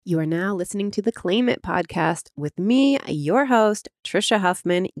You are now listening to the Claim It podcast with me, your host, Trisha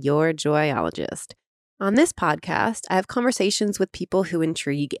Huffman, your joyologist. On this podcast, I have conversations with people who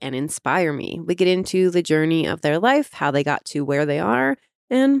intrigue and inspire me. We get into the journey of their life, how they got to where they are,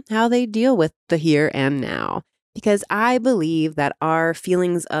 and how they deal with the here and now. Because I believe that our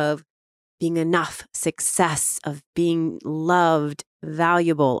feelings of being enough, success, of being loved,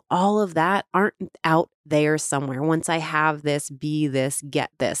 valuable, all of that aren't out there somewhere. Once I have this, be this, get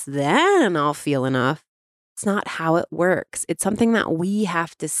this, then I'll feel enough. It's not how it works. It's something that we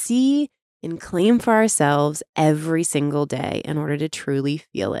have to see and claim for ourselves every single day in order to truly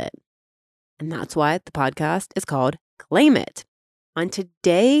feel it. And that's why the podcast is called Claim It. On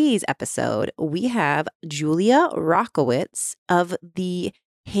today's episode, we have Julia Rockowitz of the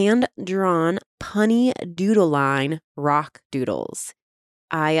hand-drawn punny doodle line Rock Doodles.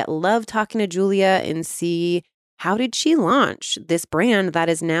 I love talking to Julia and see how did she launch this brand that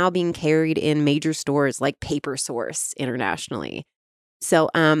is now being carried in major stores like Paper Source internationally. So,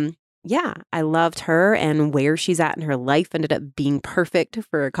 yeah, I loved her and where she's at in her life ended up being perfect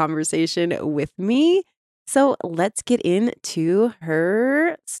for a conversation with me. So let's get into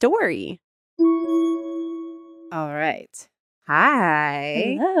her story. All right.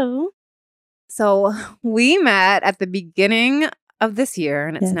 Hi. Hello. So we met at the beginning of this year,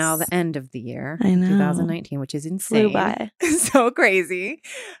 and it's now the end of the year, I know. 2019, which is insane. Flew by. So crazy.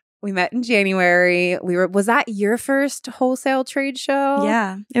 We met in January. Was that your first wholesale trade show?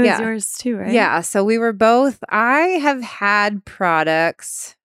 Yeah. It was yours too, right? Yeah. So we were both, I have had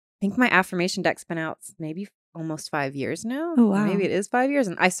products. I think my affirmation deck's been out maybe almost 5 years now. Oh, wow. Maybe it is 5 years.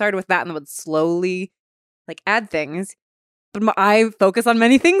 And I started with that and would slowly add things. But I focus on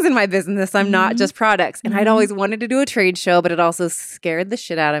many things in my business. I'm not just products. And I'd always wanted to do a trade show, but it also scared the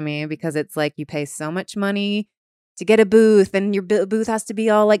shit out of me because it's like you pay so much money to get a booth and your booth has to be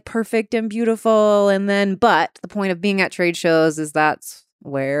all perfect and beautiful. And then, but the point of being at trade shows is that's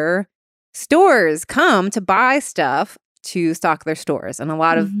where stores come to buy stuff to stock their stores. And a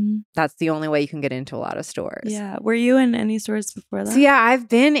lot of, that's the only way you can get into a lot of stores. Yeah. Were you in any stores before that? So yeah,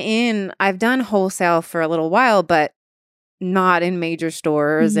 I've done wholesale for a little while, but not in major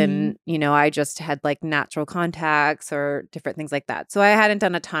stores. And, I just had natural contacts or different things like that. So I hadn't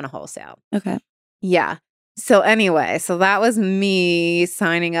done a ton of wholesale. Okay. Yeah. So anyway, so that was me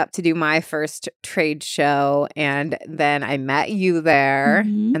signing up to do my first trade show. And then I met you there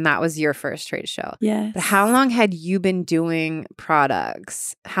and that was your first trade show. Yes. But how long had you been doing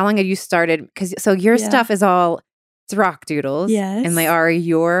products? How long had you started? So your stuff is all, it's Rock Doodles. Yes. And they are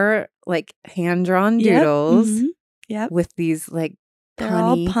your hand-drawn doodles. Yep. With these they're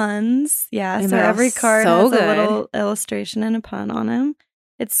all puns. Yeah. And so every card so has a little illustration and a pun on them.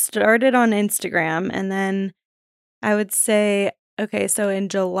 It started on Instagram. And then I would say, okay, so in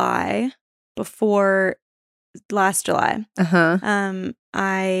July, last July,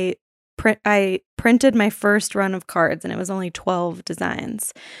 I printed my first run of cards and it was only 12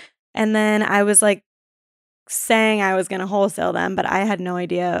 designs. And then I was saying I was going to wholesale them, but I had no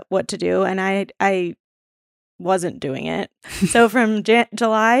idea what to do. And I wasn't doing it. So from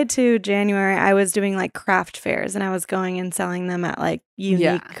July to January, I was doing craft fairs and I was going and selling them at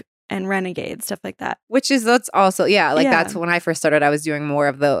Unique and Renegade, stuff like that. That's also, that's when I first started. I was doing more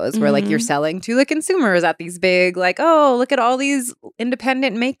of those where you're selling to the consumers at these big, oh, look at all these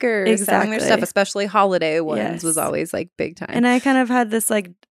independent makers selling their stuff, especially holiday ones was always big time. And I kind of had this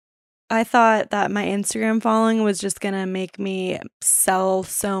I thought that my Instagram following was just going to make me sell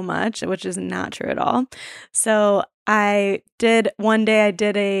so much, which is not true at all. So one day I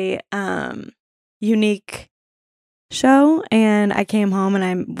did a Unique show and I came home and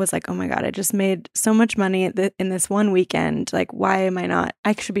I was like, oh my God, I just made so much money in this one weekend. Why am I not?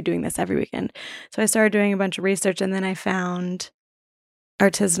 I should be doing this every weekend. So I started doing a bunch of research and then I found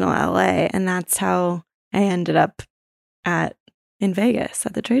Artisanal LA and that's how I ended up in Vegas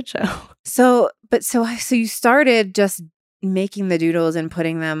at the trade show. So you started just making the doodles and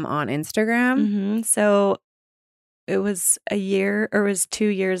putting them on Instagram? So it was 2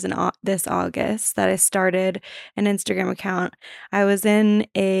 years in this August that I started an Instagram account. I was in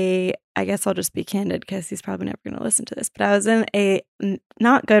I guess I'll just be candid because he's probably never going to listen to this, but I was in a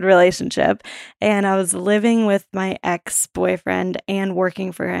not good relationship and I was living with my ex-boyfriend and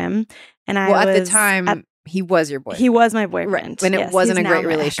working for him. And at the time, he was your boyfriend. He was my boyfriend. Right. And it wasn't a great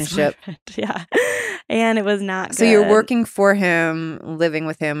relationship. Yeah. And it was not good. So you're working for him, living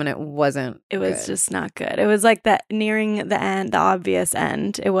with him, and it wasn't It was good. just not good. It was that nearing the end, the obvious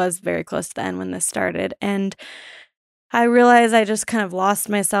end. It was very close to the end when this started. And I realized I just kind of lost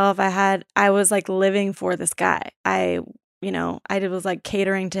myself. I was living for this guy. I I was like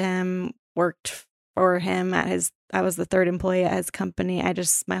catering to him, worked for him I was the third employee at his company.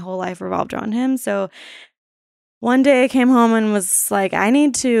 My whole life revolved around him. So one day I came home and was like, I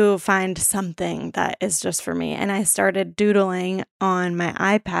need to find something that is just for me. And I started doodling on my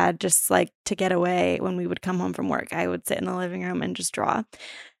iPad just like to get away when we would come home from work. I would sit in the living room and just draw.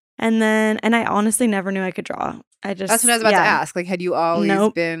 And I honestly never knew I could draw. That's what I was about to ask. Like, had you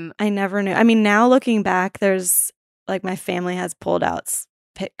always been? I never knew. I mean, now looking back, there's like my family has pulled out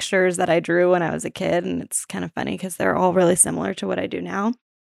pictures that I drew when I was a kid. And it's kind of funny because they're all really similar to what I do now.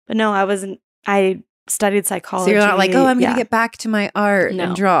 But no, I studied psychology. So you're not like, I'm going to get back to my art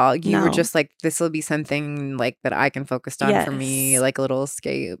and draw. You No. were just like, this will be something like that I can focus on for me, like a little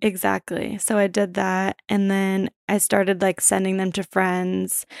escape. Exactly. So I did that. And then I started like sending them to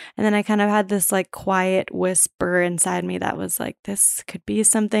friends. And then I kind of had this like quiet whisper inside me that was like, this could be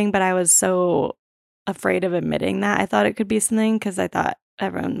something. But I was so afraid of admitting that I thought it could be something because I thought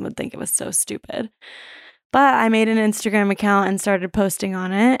everyone would think it was so stupid. But I made an Instagram account and started posting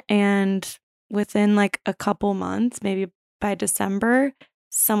on it. And within like a couple months, maybe by December,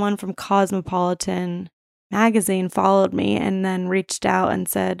 someone from Cosmopolitan magazine followed me and then reached out and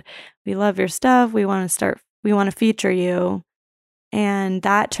said, we love your stuff. We want to feature you. And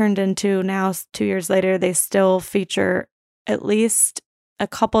that turned into now 2 years later, they still feature at least a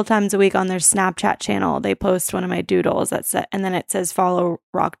couple times a week on their Snapchat channel. They post one of my doodles and then it says follow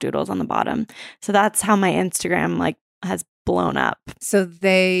Rock Doodles on the bottom. So that's how my Instagram like has blown up. So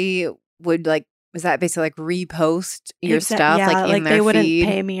they would like, was that basically like repost your stuff like in their they wouldn't feed?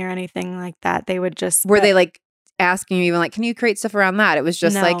 pay me or anything like that. They would just they like asking you even like, can you create stuff around that? It was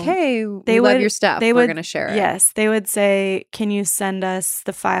just like, hey, we love your stuff. We're going to share it. Yes, they would say, can you send us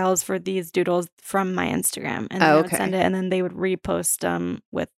the files for these doodles from my Instagram? And I would send it, and then they would repost them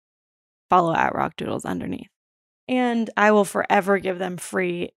with follow at Rock Doodles underneath. And I will forever give them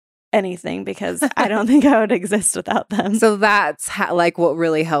free anything because I don't think I would exist without them. So that's like what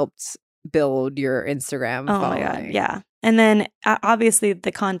really helped build your Instagram following. My God, yeah. And then obviously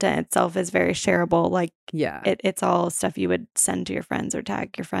the content itself is very shareable. Like, it's all stuff you would send to your friends or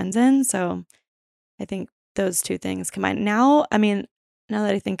tag your friends in. So I think those two things combined. Now, I mean, now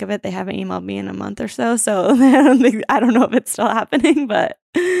that I think of it, they haven't emailed me in a month or so. So I don't know if it's still happening, but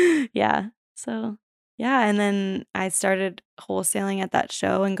yeah. So yeah. And then I started wholesaling at that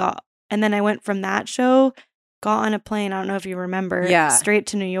show and then I went from that show, got on a plane, I don't know if you remember, straight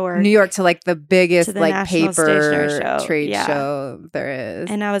to New York to like the biggest like National paper trade show there is.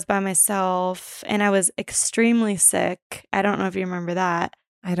 And I was by myself and I was extremely sick. I don't know if you remember that.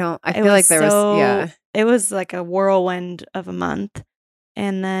 I feel like there was it was like a whirlwind of a month.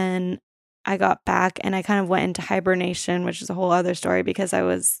 And then I got back and I kind of went into hibernation, which is a whole other story because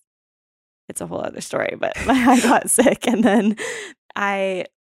it's a whole other story, but I got sick and then I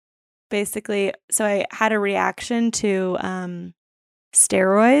had a reaction to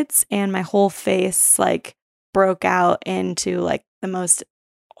steroids and my whole face like broke out into like the most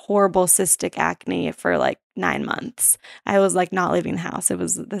horrible cystic acne for like 9 months. I was like not leaving the house.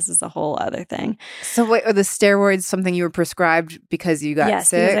 This is a whole other thing. So wait, are the steroids something you were prescribed because you got sick? Yes,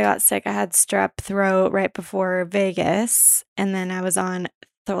 because I got sick. I had strep throat right before Vegas and then I was on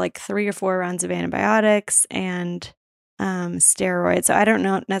like 3 or 4 rounds of antibiotics and steroids. So I don't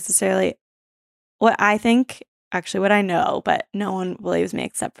know necessarily what I think, actually what I know, but no one believes me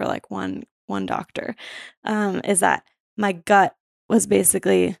except for like one doctor, is that my gut was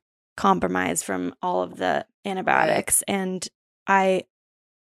basically compromised from all of the antibiotics. Right. And I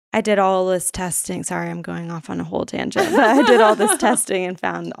did all this testing. Sorry, I'm going off on a whole tangent, but I did all this testing and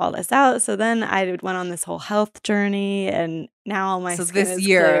found all this out. So then I went on this whole health journey and now my skin is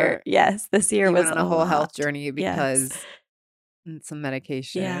clear. Yes, this year was on a whole health journey because some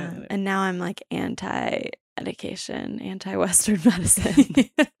medication. Yeah, and now I'm like anti-medication, anti-Western medicine.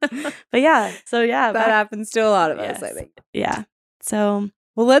 But yeah, so yeah. That happens to a lot of us, I think. Yeah. So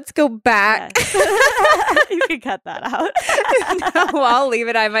well, let's go back. Yes. You can cut that out. No, I'll leave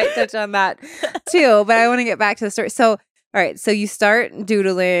it. I might touch on that too, but I want to get back to the story. So, all right. So you start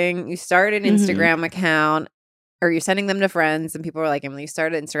doodling, you start an Instagram account, or you're sending them to friends, and people are like, Emily, you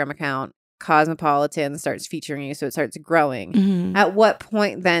start an Instagram account. Cosmopolitan starts featuring you, so it starts growing. Mm-hmm. At what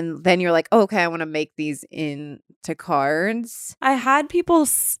point then you're like, oh, okay, I want to make these into cards? I had people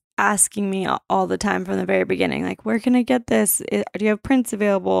asking me all the time from the very beginning, like, where can I get this? Do you have prints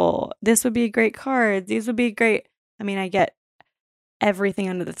available? This would be great cards. These would be great. I mean, I get everything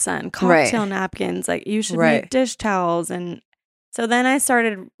under the sun. Cocktail napkins, like you should make dish towels. And so then I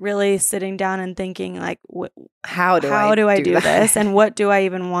started really sitting down and thinking, like, how do I do this? And what do I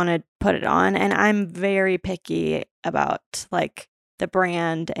even want to put it on? And I'm very picky about like the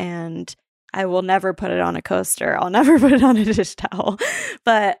brand, and I will never put it on a coaster. I'll never put it on a dish towel.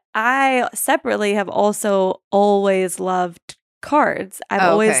 But I separately have also always loved cards. I've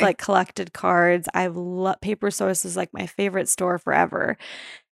always like collected cards. I've Paper Source is like my favorite store forever.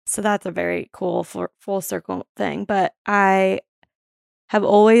 So that's a very cool full circle thing. But I have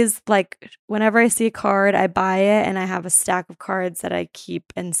always like whenever I see a card, I buy it, and I have a stack of cards that I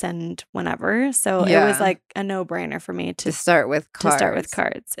keep and send whenever. So it was like a no-brainer for me to start with cards.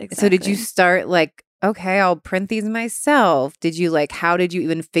 Exactly. So did you start like, okay, I'll print these myself? Did you like, how did you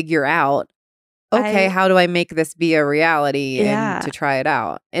even figure out, okay, how do I make this be a reality and to try it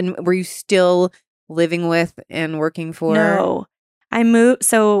out? And were you still living with and working for? No. I moved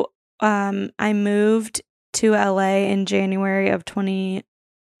to LA in January of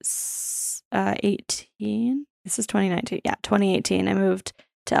 2018. This is 2019. Yeah, 2018. I moved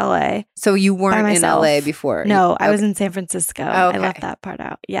to LA. So you weren't in LA before? No, I was in San Francisco. I left that part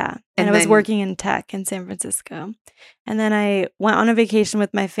out. Yeah. And I was working in tech in San Francisco. And then I went on a vacation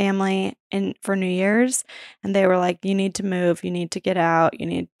with my family for New Year's, and they were like, you need to move. You need to get out.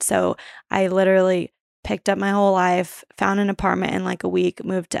 So I literally picked up my whole life, found an apartment in like a week,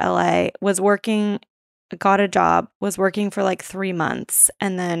 moved to LA, got a job, was working for like 3 months,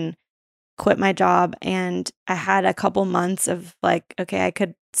 and then quit my job. And I had a couple months of like, okay, I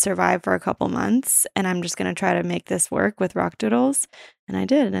could survive for a couple months, and I'm just going to try to make this work with Rock Doodles. And I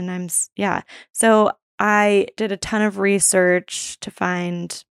did. And so I did a ton of research to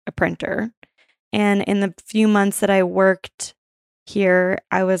find a printer. And in the few months that I worked here,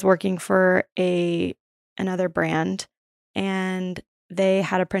 I was working for another brand, and they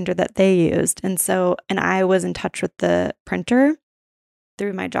had a printer that they used. And I was in touch with the printer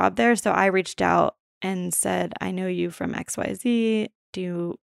through my job there. So I reached out and said, I know you from XYZ.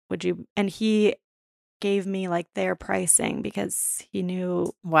 And he gave me like their pricing because he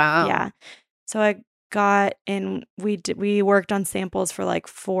knew. Wow. Yeah. So I got in, we worked on samples for like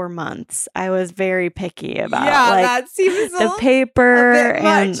 4 months. I was very picky about that seems the paper a bit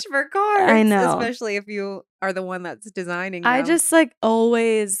much for cards. I know. Especially if you are the one that's designing them. I just like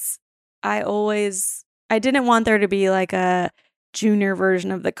I didn't want there to be like a junior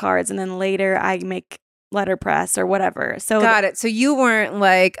version of the cards, and then later I make letterpress or whatever. So got it. So you weren't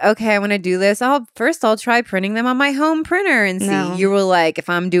like, okay, I want to do this. I'll try printing them on my home printer and see. No. You were like, if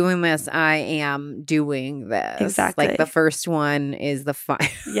I'm doing this, I am doing this. Exactly. Like the first one is the final.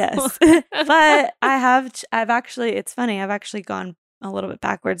 Yes. But I've actually, it's funny, I've actually gone a little bit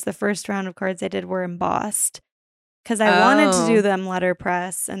backwards. The first round of cards I did were embossed because I wanted to do them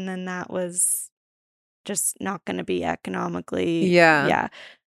letterpress, and then that was just not going to be economically. Yeah.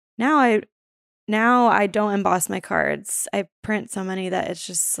 Now I don't emboss my cards. I print so many that it's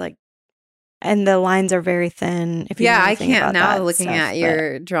just like, and the lines are very thin. If you know I can't about now that looking stuff, at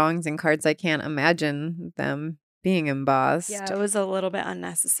your drawings and cards, I can't imagine them being embossed. Yeah, it was a little bit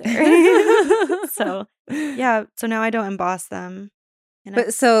unnecessary. So now I don't emboss them.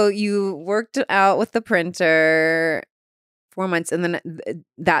 But so you worked out with the printer 4 months, and then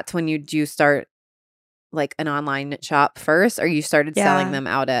that's when you start like an online shop first, or you started selling them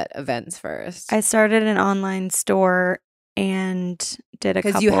out at events first? I started an online store and did a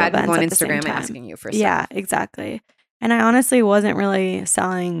couple because you had events people on at the same Instagram time. asking you for stuff. Yeah, exactly. And I honestly wasn't really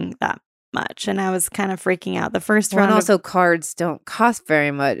selling that much, and I was kind of freaking out. The first round, and also cards don't cost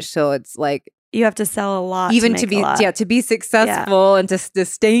very much, so it's like you have to sell a lot, even to be successful and to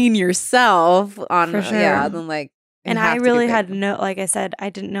sustain yourself on. For sure. Yeah, then like. And I really had like I said, I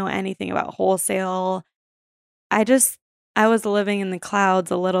didn't know anything about wholesale. I was living in the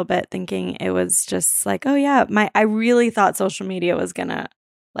clouds a little bit, thinking it was just like, oh yeah, I really thought social media was gonna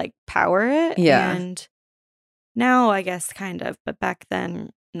like power it. Yeah. And now I guess kind of, but back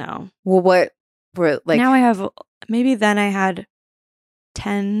then, no. Well, what were like now I have, maybe then I had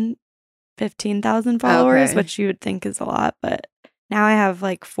 15,000 followers, which you would think is a lot, but now I have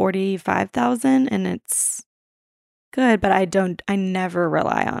like 45,000, and it's good, but I never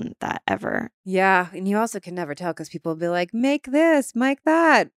rely on that ever. Yeah, and you also can never tell because people will be like, make this, make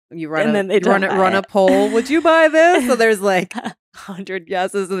that. You run a poll. Would you buy this? So there's like 100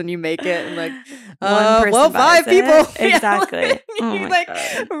 yeses, and then you make it, and like, well, 5 people. Exactly. You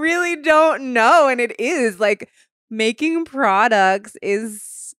God. Really don't know, and it is like making products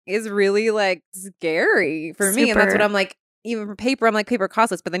is really like scary for me, and that's what I'm like. Even for paper, I'm like, paper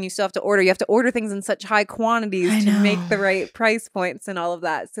costless, but then you still have to order. You have to order things in such high quantities to make the right price points and all of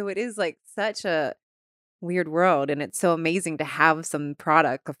that. So it is like such a weird world, and it's so amazing to have some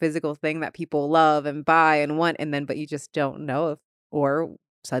product, a physical thing that people love and buy and want, but you just don't know or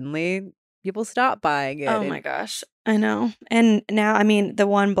suddenly people stop buying it. Oh my gosh. I know. And now, I mean, the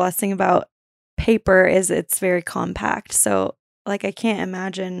one blessing about paper is it's very compact. So like I can't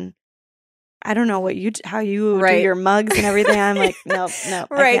imagine. I don't know how you do your mugs and everything. I'm like, nope.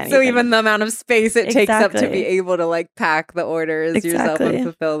 Right. So even the amount of space it takes up to be able to like pack the orders yourself and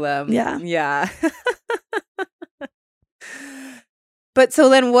fulfill them. Yeah. Yeah. But so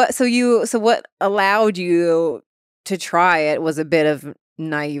then what allowed you to try it was a bit of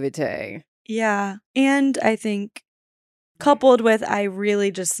naivete. Yeah. And I think coupled with I really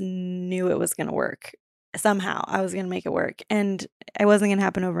just knew it was going to work. Somehow I was going to make it work, and it wasn't going to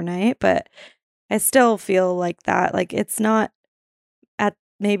happen overnight, but I still feel like that. Like it's not at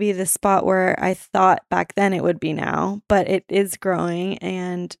maybe the spot where I thought back then it would be now, but it is growing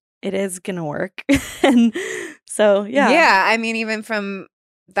and it is going to work. And so, yeah. Yeah. I mean,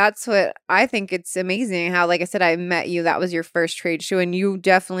 that's what I think. It's amazing how, like I said, I met you. That was your first trade show, and you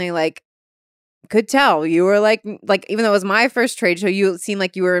definitely like could tell you were like even though it was my first trade show, you seemed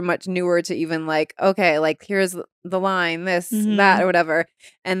like you were much newer to even like, okay, like here's the line, this, that, or whatever.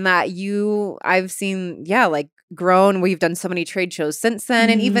 And that I've seen, like grown. We've done so many trade shows since then.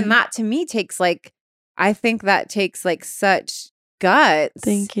 And even that to me takes like, I think that takes like such guts.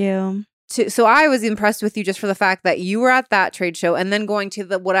 Thank you. So I was impressed with you just for the fact that you were at that trade show and then going to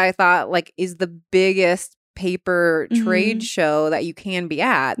what I thought like is the biggest paper trade show that you can be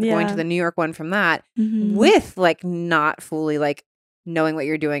at, going to the New York one from that with like not fully like knowing what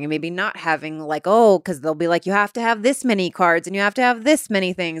you're doing and maybe not having like, because they'll be like, you have to have this many cards and you have to have this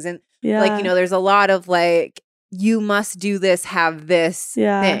many things. And like, you know, there's a lot of like, you must do this, have this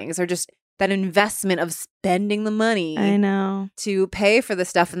things, or just that investment of spending the money. I know. To pay for the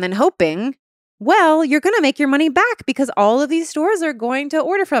stuff and then hoping, well, you're going to make your money back because all of these stores are going to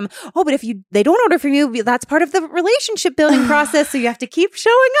order from. Oh, but if they don't order from you, that's part of the relationship building process. So you have to keep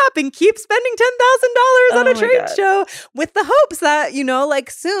showing up and keep spending $10,000 on a trade show with the hopes that, you know,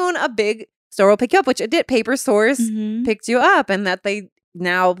 like soon a big store will pick you up, which it did. Paper Source picked you up, and that they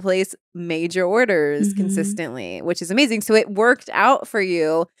now place major orders consistently, which is amazing. So it worked out for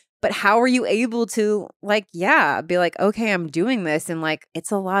you. But how were you able to like, be like, okay, I'm doing this. And like, it's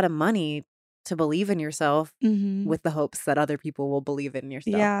a lot of money to believe in yourself with the hopes that other people will believe in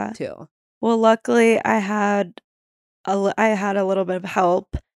yourself too. Well, luckily I had a little bit of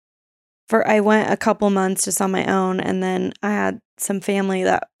help. I went a couple months just on my own, and then I had some family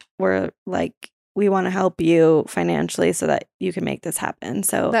that were like, we want to help you financially so that you can make this happen.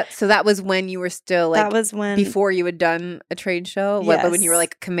 So that was when you were still like, that was when before you had done a trade show, but when you were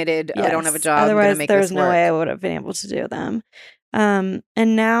like committed, I don't have a job. Otherwise, I'm gonna make there was this work. no way I would have been able to do them. And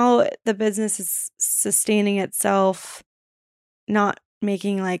now the business is sustaining itself, not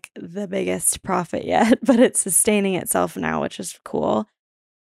making like the biggest profit yet, but it's sustaining itself now, which is cool.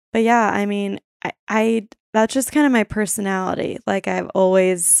 But yeah, I mean, I that's just kind of my personality. Like I've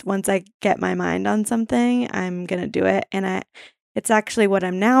always, once I get my mind on something, I'm going to do it. And it's actually what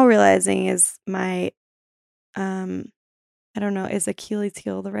I'm now realizing is my, I don't know, is Achilles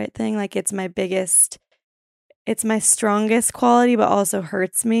heel the right thing? Like it's my strongest quality, but also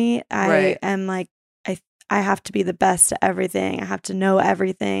hurts me. I am like, I have to be the best at everything. I have to know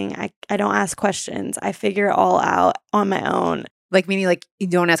everything. I don't ask questions. I figure it all out on my own. Like meaning like you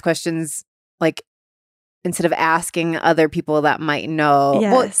don't ask questions, like instead of asking other people that might know.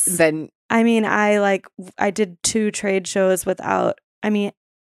 Yes. Well, then I mean, I did 2 trade shows without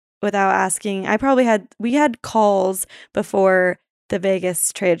asking. We had calls before the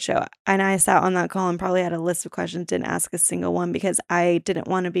Vegas trade show, and I sat on that call and probably had a list of questions, didn't ask a single one because I didn't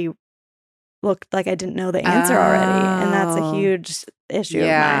want to be looked like I didn't know the answer already, and that's a huge issue of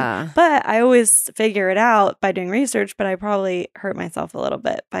mine. But I always figure it out by doing research, but I probably hurt myself a little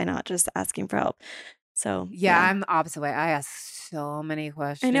bit by not just asking for help. So I'm the opposite way. I ask so many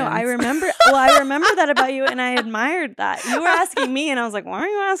questions. I know. I remember that about you, and I admired that. You were asking me, and I was like, why are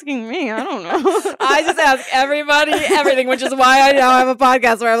you asking me? I don't know. I just ask everybody everything, which is why I now have a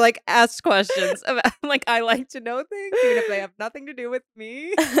podcast where I like ask questions about, like, I like to know things, even if they have nothing to do with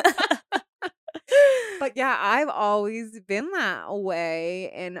me. But yeah, I've always been that way.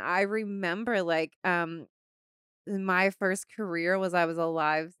 And I remember like my first career was I was a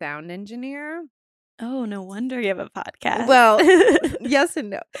live sound engineer. Oh, no wonder you have a podcast. Well, yes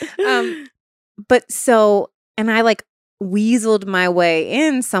and no. But so, and I like weaseled my way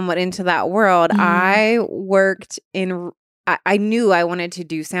in somewhat into that world. I worked in, I knew I wanted to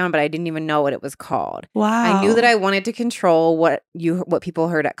do sound, but I didn't even know what it was called. Wow. I knew that I wanted to control what people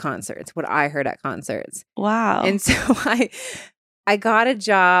heard at concerts, what I heard at concerts. Wow. And so I I got a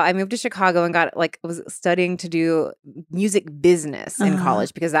job. I moved to Chicago and was studying to do music business in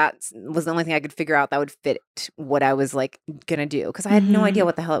college because that was the only thing I could figure out that would fit what I was like gonna do, because I had no idea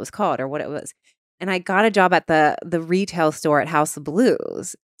what the hell it was called or what it was. And I got a job at the retail store at House of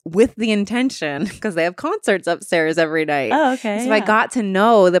Blues with the intention, because they have concerts upstairs every night. Oh, okay. So I got to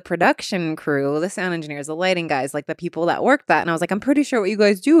know the production crew, the sound engineers, the lighting guys, like the people that worked that. And I was like, I'm pretty sure what you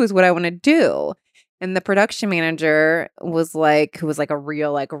guys do is what I want to do. And the production manager was like, who was like a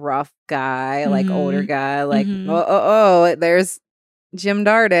real like rough guy, like older guy, like, there's Jim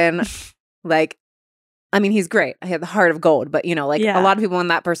Darden. Like, I mean, he's great. I have the heart of gold, but a lot of people in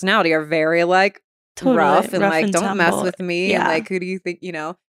that personality are very like rough and like, don't mess with me. And like, who do you think,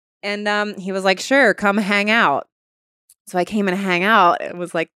 And he was like, sure, come hang out. So I came and hang out and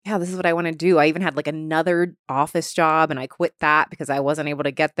was like, yeah, this is what I want to do. I even had like another office job and I quit that because I wasn't able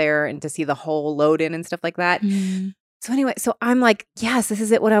to get there and to see the whole load in and stuff like that. So anyway, so I'm like, yes, this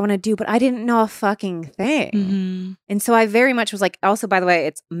is what I want to do. But I didn't know a fucking thing. And so I very much was like, also, by the way,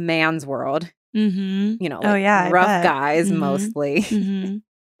 it's man's world. Rough guys mostly.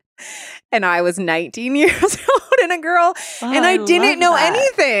 And I was 19 years old and a girl, and I didn't know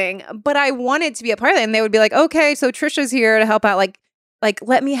anything, but I wanted to be a part of it. And they would be like, okay, so Trisha's here to help out. Like,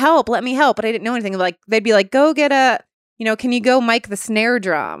 let me help. But I didn't know anything. Like, they'd be like, go get can you go mic the snare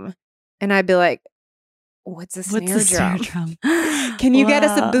drum? And I'd be like, what's a snare drum? Can you get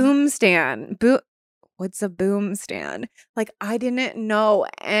us a boom stand? What's a boom stand? Like, I didn't know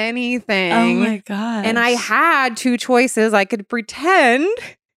anything. Oh my gosh. And I had two choices. I could pretend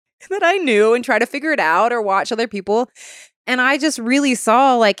that I knew and try to figure it out or watch other people. And I just really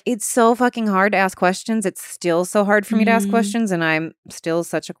saw like, it's so fucking hard to ask questions. It's still so hard for me to ask questions. And I'm still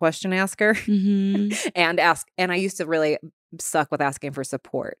such a question asker and I used to really suck with asking for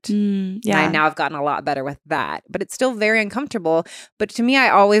support. And now I've gotten a lot better with that, but it's still very uncomfortable. But to me,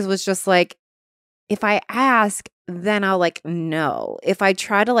 I always was just like, if I ask, then I'll like know. If I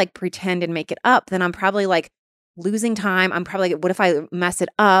try to like pretend and make it up, then I'm probably like losing time. I'm probably like, what if I mess it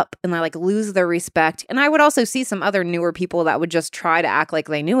up and I like lose their respect? And I would also see some other newer people that would just try to act like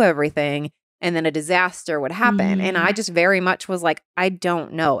they knew everything, and then a disaster would happen. And I just very much was like, I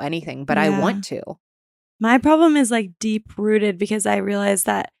don't know anything, but I want to. My problem is like deep rooted because I realized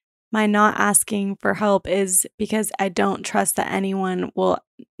that my not asking for help is because I don't trust that anyone will.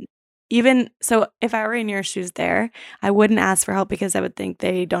 Even so, if I were in your shoes there, I wouldn't ask for help because I would think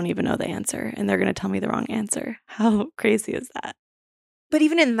they don't even know the answer and they're going to tell me the wrong answer. How crazy is that? But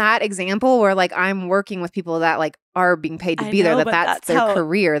even in that example where like I'm working with people that like are being paid to be there, that's their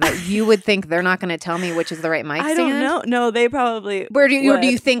career, that you would think they're not going to tell me which is the right mic stand? I don't know. No, they probably Where do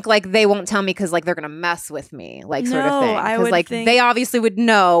you think like they won't tell me because like they're going to mess with me, like sort of thing? Because like they obviously would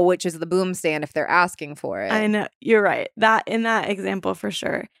know which is the boom stand if they're asking for it. I know. You're right. That in that example for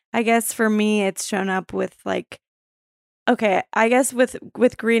sure. I guess for me, it's shown up with like, okay, I guess with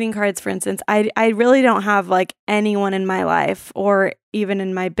greeting cards, for instance, I really don't have like anyone in my life or even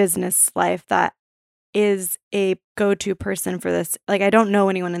in my business life that is a go-to person for this. Like, I don't know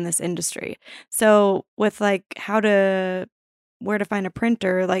anyone in this industry. So with like where to find a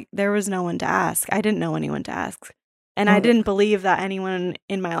printer, like there was no one to ask. I didn't know anyone to ask. And I didn't believe that anyone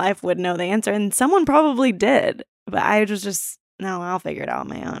in my life would know the answer. And someone probably did. But I was just, no, I'll figure it out on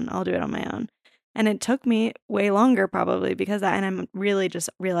my own. I'll do it on my own. And it took me way longer probably because and I'm really just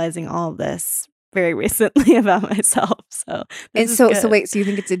realizing all of this very recently about myself. So so wait, so you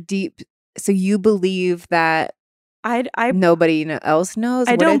think it's a deep, so you believe that nobody else knows?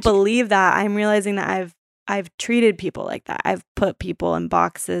 I don't believe that. I'm realizing that I've treated people like that. I've put people in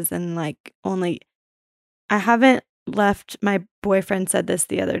boxes and like I haven't left. My boyfriend said this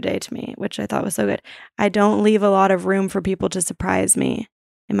the other day to me, which I thought was so good. I don't leave a lot of room for people to surprise me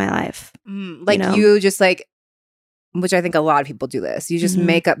in my life. You just like, which I think a lot of people do this. You just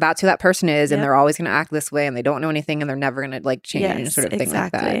make up that's who that person is, and they're always going to act this way, and they don't know anything, and they're never going to like change, sort of thing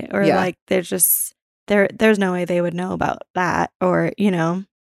like that. Or like they're just there's no way they would know about that, or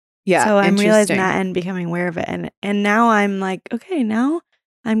Yeah. So I'm realizing that and becoming aware of it, and now I'm like, okay, now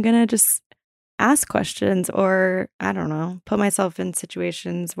I'm gonna just ask questions, or I don't know, put myself in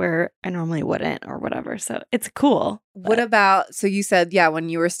situations where I normally wouldn't, or whatever. So it's cool. What about, so you said, when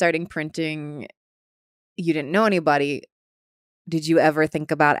you were starting printing, you didn't know anybody. Did you ever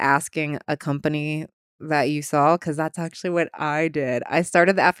think about asking a company that you saw? Because that's actually what I did. I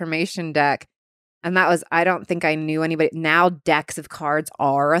started the affirmation deck, and that was, I don't think I knew anybody. Now decks of cards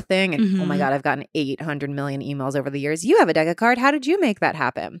are a thing. And oh my God, I've gotten 800 million emails over the years. You have a deck of cards. How did you make that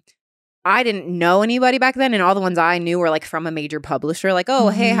happen? I didn't know anybody back then, and all the ones I knew were like from a major publisher, like, oh,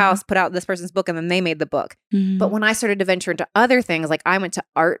 Hay House put out this person's book, and then they made the book. But when I started to venture into other things, like I went to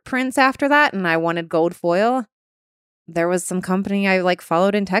art prints after that, and I wanted gold foil. There was some company I like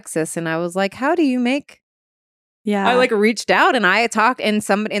followed in Texas, and I was like, how do you make? Yeah. I like reached out and I talked, and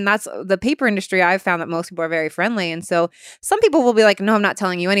that's the paper industry. I've found that most people are very friendly. And so some people will be like, no, I'm not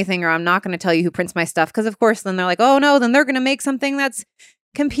telling you anything, or I'm not going to tell you who prints my stuff. Because of course, then they're like, oh no, then they're going to make something that's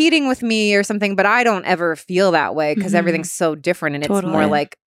competing with me or something. But I don't ever feel that way because everything's so different. And it's more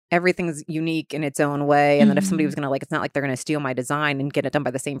like everything's unique in its own way. And then if somebody was going to like, it's not like they're going to steal my design and get it done by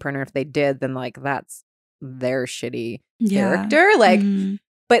the same printer. If they did, then like that's their shitty character. Like,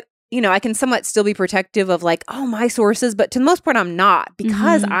 you know, I can somewhat still be protective of like, oh, my sources, but to the most part, I'm not,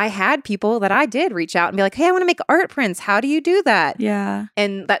 because I had people that I did reach out and be like, hey, I want to make art prints. How do you do that? Yeah.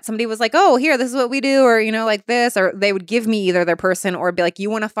 And that somebody was like, oh, here, this is what we do, or, you know, like this, or they would give me either their person or be like, you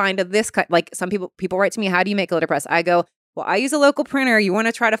want to find this cut. Like some people write to me, how do you make a letterpress? I go, well, I use a local printer. You want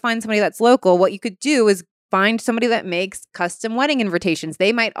to try to find somebody that's local. What you could do is find somebody that makes custom wedding invitations.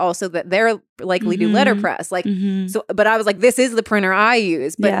 They might also, that they're likely do letterpress. Like, so, but I was like, this is the printer I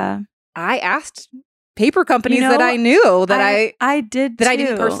use. But I asked paper companies that I knew that I did that too. I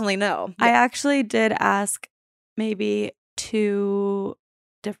didn't personally know. I actually did ask maybe 2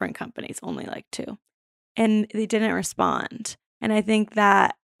 different companies, only like 2, and they didn't respond. And I think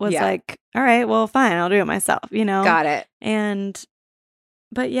that was like, all right, well, fine, I'll do it myself, you know? Got it.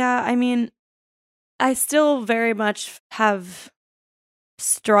 But yeah, I mean, I still very much have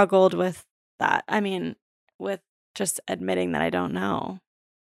struggled with that. I mean, with just admitting that I don't know.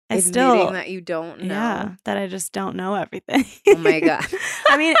 Admitting that you don't know. Yeah, that I just don't know everything. Oh my God.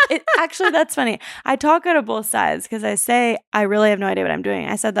 I mean, actually, that's funny. I talk out of both sides because I say I really have no idea what I'm doing.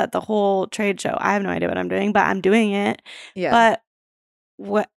 I said that the whole trade show. I have no idea what I'm doing, but I'm doing it. Yeah.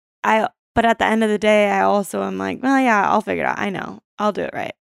 But at the end of the day, I also am like, well, yeah, I'll figure it out. I know. I'll do it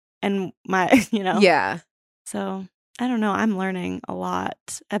right. And you know. Yeah. So I don't know. I'm learning a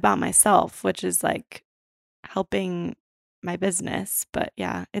lot about myself, which is like helping my business. But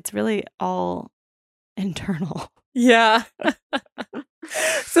yeah, it's really all internal. Yeah.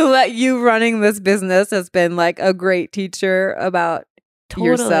 So that you running this business has been like a great teacher about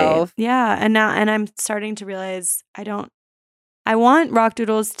yourself. Yeah. And I'm starting to realize I want Rock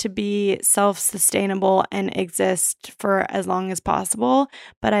Doodles to be self-sustainable and exist for as long as possible,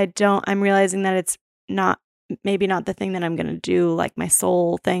 but I'm realizing that it's maybe not the thing that I'm going to do, like my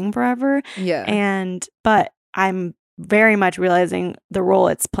soul thing forever. Yeah. But I'm very much realizing the role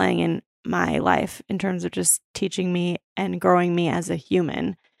it's playing in my life in terms of just teaching me and growing me as a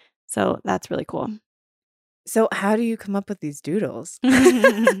human. So that's really cool. So how do you come up with these doodles?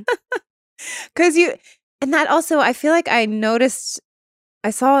 Because and that also, I feel like I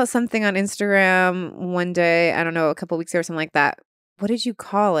saw something on Instagram one day, I don't know, a couple weeks ago or something like that. What did you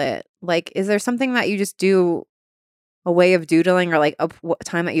call it? Like, is there something that you just do, a way of doodling, or like a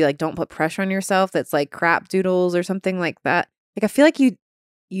time that you like don't put pressure on yourself that's like crap doodles or something like that? Like, I feel like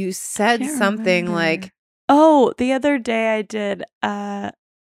you said something like, oh, the other day I did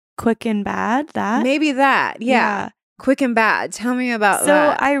Quick and Bad. That maybe that, yeah. Quick and Bad. Tell me about that.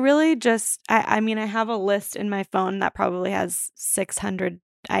 So I really just, I mean, I have a list in my phone that probably has 600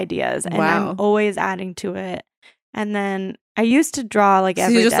 ideas, and I'm always adding to it. And then I used to draw like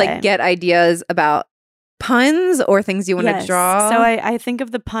every day. So you just like get ideas about puns or things you want to draw? So I think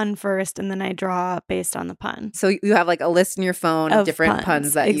of the pun first, and then I draw based on the pun. So you have like a list in your phone of different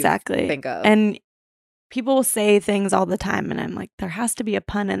puns that you think of. And people will say things all the time, and I'm like, there has to be a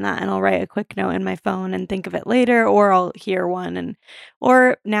pun in that, and I'll write a quick note in my phone and think of it later, or I'll hear one,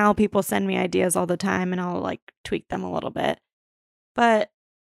 or now people send me ideas all the time, and I'll like tweak them a little bit. But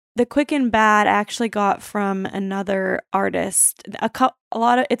the Quick and Bad I actually got from another artist. A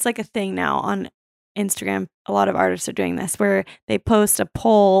lot of it's like a thing now on Instagram. A lot of artists are doing this, where they post a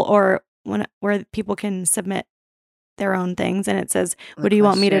poll or where people can submit their own things, and it says, what do you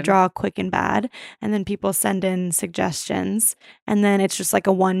want me to draw quick and bad? And then people send in suggestions, and then it's just like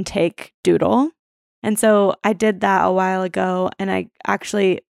a one take doodle. And so I did that a while ago, and I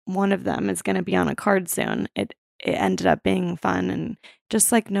actually, one of them is going to be on a card soon. It ended up being fun and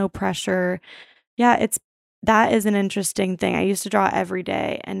just like no pressure. Yeah, that is an interesting thing. I used to draw every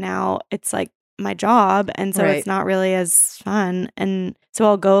day, and now it's like my job, and so it's not really as fun. And so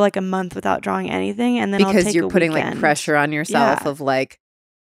I'll go like a month without drawing anything, and then because I'll take you're putting weekend. Like pressure on yourself of like,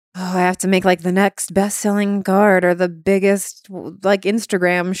 oh, I have to make like the next best-selling card or the biggest like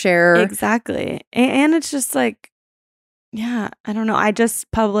Instagram share. Exactly. And it's just like, yeah, I don't know. I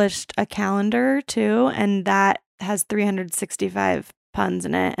just published a calendar too, and that has 365 puns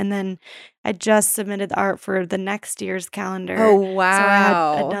in it. And then I just submitted the art for the next year's calendar. Oh, So I had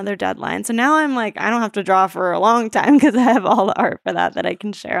wow. another deadline. So now I'm like, I don't have to draw for a long time because I have all the art for that I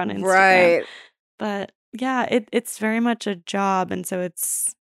can share on Instagram. Right. But yeah, it's very much a job. And so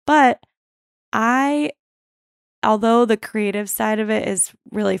but although the creative side of it is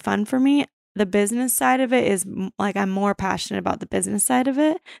really fun for me, the business side of it is like I'm more passionate about the business side of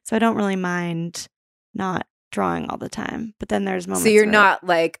it. So I don't really mind not drawing all the time. But then there's moments So you're where, not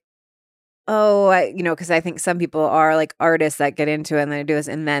like, because I think some people are like artists that get into it and they do this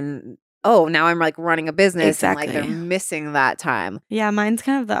and then, now I'm like running a business and like they're Exactly. missing that time. Yeah, mine's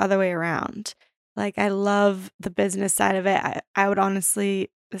kind of the other way around. Like I love the business side of it. I would honestly,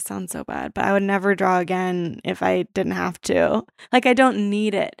 this sounds so bad, but I would never draw again if I didn't have to. Like I don't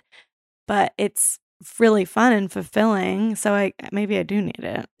need it, but it's really fun and fulfilling. So maybe I do need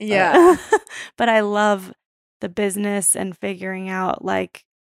it. Yeah. But I love the business and figuring out like,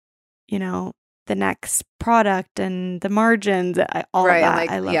 the next product and the margins, all Right. of And that. like,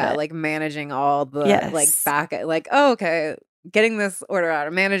 I love yeah, it. like managing all the like Yes. back, like, okay, getting this order out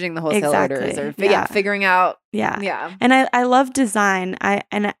or managing the wholesale orders or Yeah. figuring out. Yeah. Yeah. And I love design.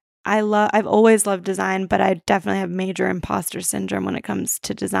 I've always loved design, but I definitely have major imposter syndrome when it comes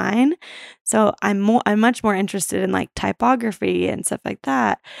to design. So I'm much more interested in like typography and stuff like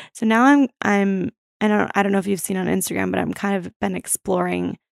that. So now I don't know if you've seen on Instagram, but I'm kind of been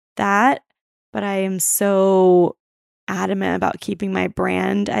exploring that. But I am so adamant about keeping my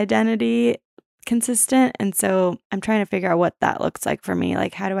brand identity consistent. And so I'm trying to figure out what that looks like for me.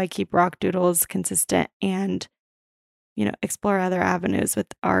 Like, how do I keep Rock Doodles consistent and, explore other avenues with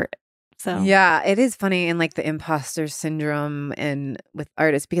art? So, yeah, it is funny in like the imposter syndrome and with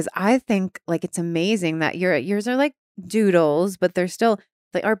artists because I think like it's amazing that yours are like doodles, but they're still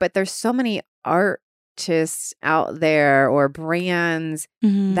like art, but there's so many artists out there or brands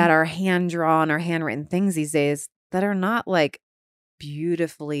that are hand drawn or handwritten things these days that are not like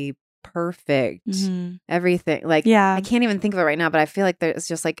beautifully perfect everything. Like I can't even think of it right now, but I feel like there's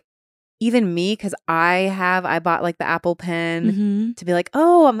just like even me, because I bought like the Apple Pen to be like,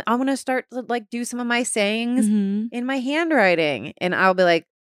 I'm going to start to like do some of my sayings in my handwriting. And I'll be like,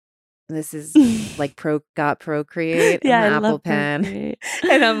 this is like Procreate and the Apple Pen.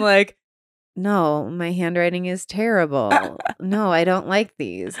 And I'm like, no, my handwriting is terrible. No, I don't like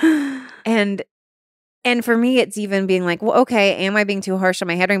these. And for me, it's even being like, well, okay, am I being too harsh on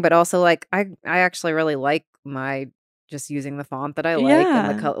my handwriting? But also like, I actually really like my just using the font that I like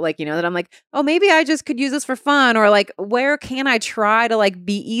and the color, like, that I'm like, maybe I just could use this for fun, or like, where can I try to like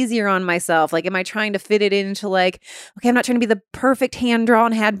be easier on myself? Like, am I trying to fit it into like, okay, I'm not trying to be the perfect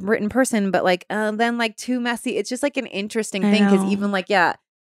hand-drawn, handwritten person, but like, then like too messy. It's just like an interesting thing because even like, yeah.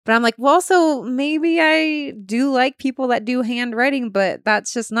 But I'm like, well, also maybe I do like people that do handwriting, but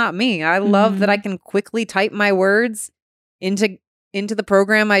that's just not me. I love that I can quickly type my words into the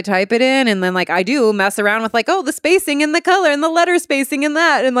program I type it in, and then like I do mess around with like, the spacing and the color and the letter spacing and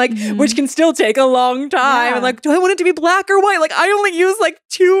that, and like which can still take a long time. And like, do I want it to be black or white? Like I only use like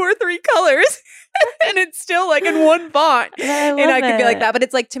 2 or 3 colors. And it's still like in one font. And I could be like that. But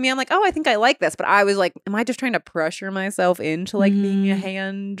it's like, to me, I'm like, I think I like this. But I was like, am I just trying to pressure myself into like being a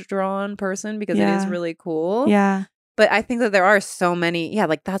hand-drawn person? Because it is really cool. Yeah. But I think that there are so many,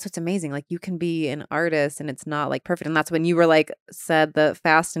 like that's what's amazing. Like you can be an artist and it's not like perfect. And that's when you were like said the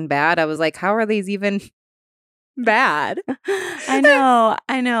fast and bad. I was like, how are these even bad? I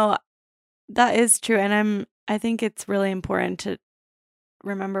know. That is true. And I think it's really important to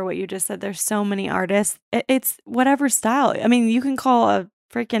remember what you just said. There's so many artists. It's whatever style. I mean, you can call a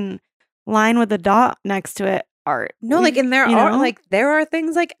freaking line with a dot next to it art. No, like, and there are like there are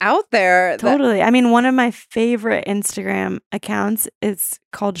things like out there. Totally. I mean, one of my favorite Instagram accounts is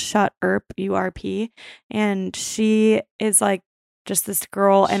called Shut Earp, URP, and she is like just this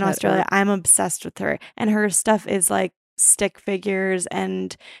girl in Australia. I'm obsessed with her, and her stuff is like stick figures,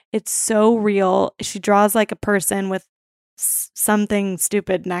 and it's so real. She draws like a person with something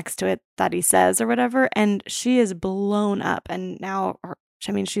stupid next to it that he says or whatever, and she is blown up. And now,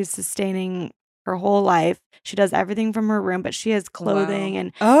 she's sustaining her whole life. She does everything from her room, but she has clothing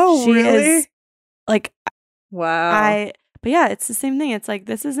and she really? is like, wow. But yeah, it's the same thing. It's like,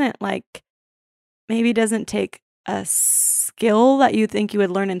 this isn't like, maybe doesn't take a skill that you think you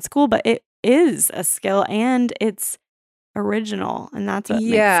would learn in school, but it is a skill and it's original. And that's what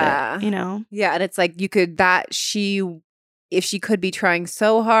makes it, Yeah. And it's like if she could be trying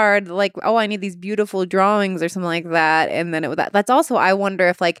so hard, like, I need these beautiful drawings or something like that. And then that's also, I wonder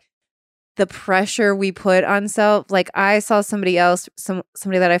if like, the pressure we put on self, like I saw somebody else,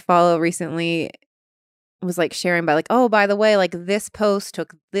 somebody that I follow recently was like sharing by like, oh, by the way, like this post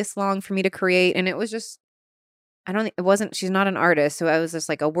took this long for me to create. And it was just, she's not an artist. So I was just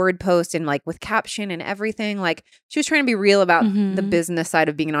like a word post and like with caption and everything. Like she was trying to be real about the business side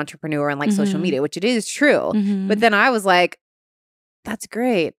of being an entrepreneur and like social media, which it is true. But then I was like, that's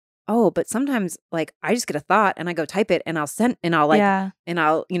great. Oh, but sometimes like I just get a thought and I go type it and I'll type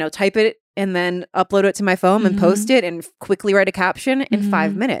it and then upload it to my phone and post it and quickly write a caption in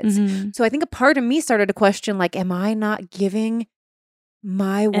 5 minutes. So I think a part of me started to question like, am I not giving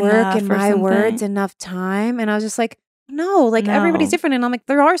my work and my words enough time? And I was just like, no, like everybody's different. And I'm like,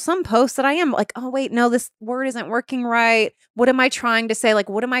 there are some posts that I am like, oh wait, no, this word isn't working right. What am I trying to say? Like,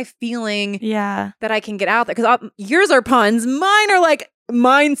 what am I feeling that I can get out there? Because yours are puns. Mine are like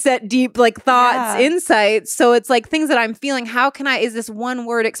mindset deep, like thoughts, insights. So it's like things that I'm feeling. Is this one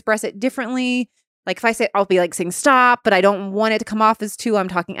word express it differently? Like if I say, I'll be like saying stop, but I don't want it to come off as I'm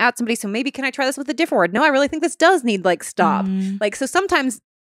talking at somebody. So maybe can I try this with a different word? No, I really think this does need like stop. Like, so sometimes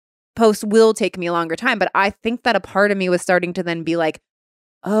posts will take me a longer time, but I think that a part of me was starting to then be like,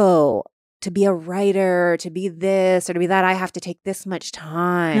 oh, to be a writer, to be this or to be that, I have to take this much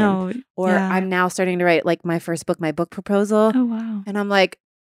time. I'm now starting to write like my first book, my book proposal. Oh, wow. And I'm like,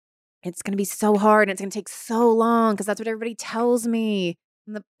 it's going to be so hard and it's going to take so long because that's what everybody tells me.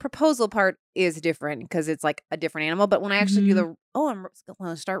 And the proposal part is different because it's like a different animal. But when I actually do I'm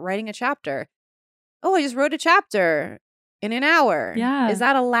going to start writing a chapter. Oh, I just wrote a chapter in an hour. Yeah. Is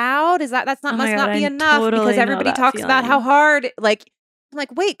that allowed? Must not be enough totally because everybody talks about how hard, like, I'm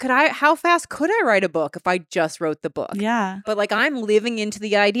like, wait, how fast could I write a book if I just wrote the book? Yeah. But like, I'm living into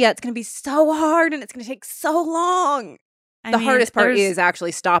the idea. It's going to be so hard and it's going to take so long. The hardest part is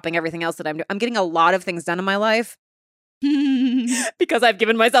actually stopping everything else that I'm doing. I'm getting a lot of things done in my life because I've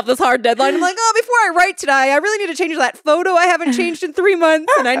given myself this hard deadline. I'm like, oh, before I write today, I really need to change that photo I haven't changed in 3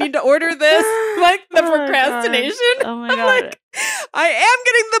 months and I need to order this. Like the procrastination. Oh my God. Like, I am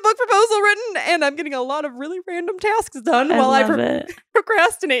getting the book proposal written and I'm getting a lot of really random tasks done while I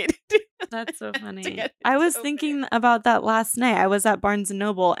procrastinate. That's so funny. I was thinking about that last night. I was at Barnes &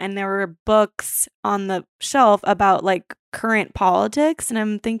 Noble and there were books on the shelf about like current politics. And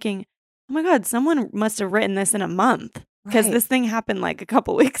I'm thinking, oh my God, someone must have written this in a month. Because this thing happened like a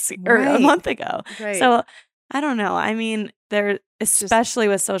couple weeks or a month ago. Right. So I don't know. I mean, especially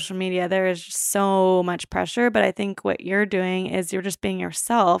with social media, there is just so much pressure. But I think what you're doing is you're just being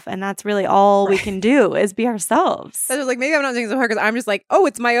yourself. And that's really all we can do is be ourselves. So I was like, maybe I'm not doing so hard because I'm just like, oh,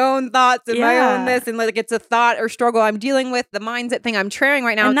 it's my own thoughts and my own this. And like it's a thought or struggle I'm dealing with, the mindset thing I'm trying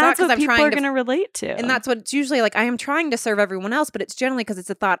right now. And it's that's not what people are going to relate to. And that's what it's usually like. I am trying to serve everyone else, but it's generally because it's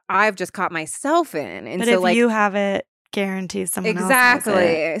a thought I've just caught myself in. And but so if you have it, guarantee someone else has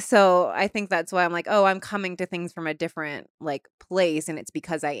it. So I think that's why I'm like, oh, I'm coming to things from a different like place, and it's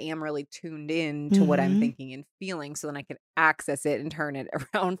because I am really tuned in to what I'm thinking and feeling, so then I can access it and turn it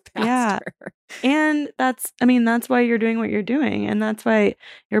around faster. Yeah. And that's why you're doing what you're doing, and that's why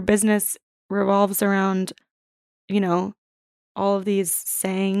your business revolves around, all of these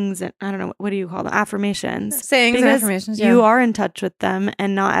sayings and I don't know, what do you call them? Affirmations. Sayings and affirmations, you are in touch with them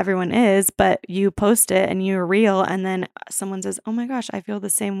and not everyone is, but you post it and you're real and then someone says, oh my gosh, I feel the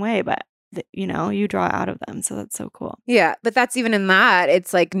same way, but you draw out of them. So that's so cool. Yeah, but that's even in that.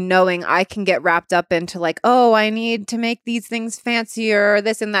 It's like knowing I can get wrapped up into like, oh, I need to make these things fancier,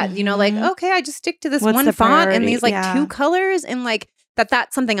 this and that, like, okay, I just stick to this one font and these like 2 colors and like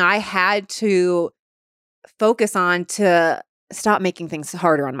that's something I had to focus on to stop making things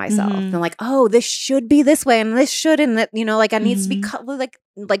harder on myself. And like, oh, this should be this way and this shouldn't. That like I need to be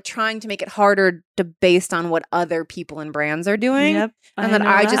like trying to make it harder based on what other people and brands are doing. Yep, and then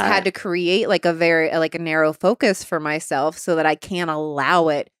I just had to create like a very like a narrow focus for myself so that I can allow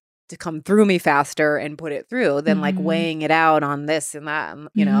it to come through me faster and put it through than like weighing it out on this and that.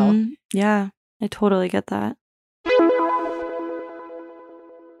 Yeah, I totally get that.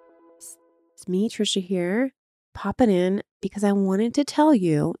 It's me, Trisha here, popping in because I wanted to tell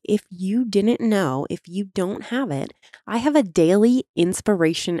you, if you didn't know, if you don't have it, I have a daily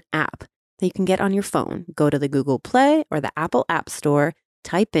inspiration app that you can get on your phone. Go to the Google Play or the Apple App Store,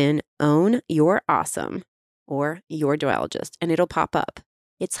 type in Own Your Awesome or Your Joyologist, and it'll pop up.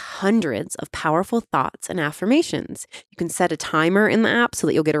 It's hundreds of powerful thoughts and affirmations. You can set a timer in the app so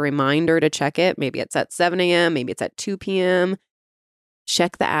that you'll get a reminder to check it. Maybe it's at 7 a.m., maybe it's at 2 p.m.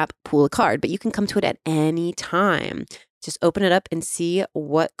 Check the app, pull a card, but you can come to it at any time. Just open it up and see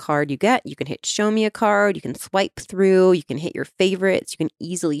what card you get. You can hit show me a card. You can swipe through. You can hit your favorites. You can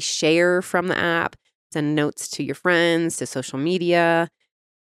easily share from the app, send notes to your friends, to social media.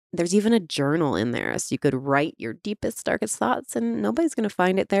 There's even a journal in there. So you could write your deepest, darkest thoughts and nobody's going to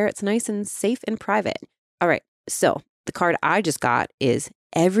find it there. It's nice and safe and private. All right. So the card I just got is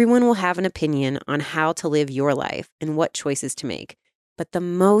everyone will have an opinion on how to live your life and what choices to make. But the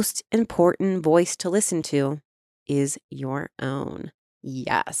most important voice to listen to is your own.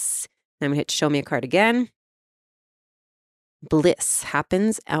 Yes. I'm going to hit show me a card again. Bliss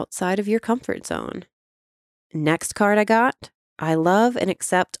happens outside of your comfort zone. Next card I got, I love and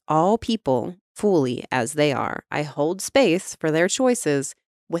accept all people fully as they are. I hold space for their choices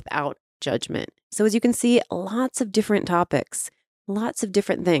without judgment. So as you can see, lots of different topics, lots of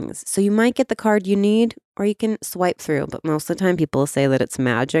different things. So you might get the card you need or you can swipe through, but most of the time people say that it's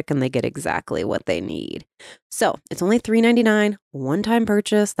magic and they get exactly what they need. So it's only $3.99, one-time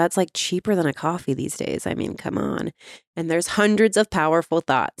purchase. That's like cheaper than a coffee these days. I mean, come on. And there's hundreds of powerful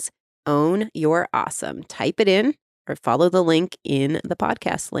thoughts. Own your awesome. Type it in or follow the link in the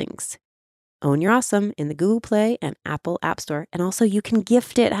podcast links. Own Your Awesome in the Google Play and Apple App Store. And also you can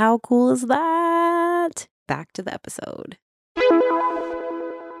gift it. How cool is that? Back to the episode.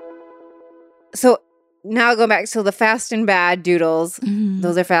 So now going back, so the fast and bad doodles,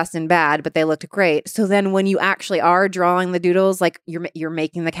 those are fast and bad, but they looked great. So then when you actually are drawing the doodles, like you're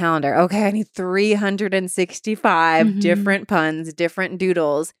making the calendar. Okay, I need 365 different puns, different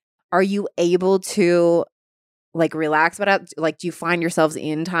doodles. Are you able to like relax about it? Like, do you find yourselves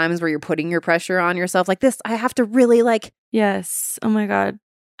in times where you're putting your pressure on yourself like this? I have to really like. Yes. Oh my God.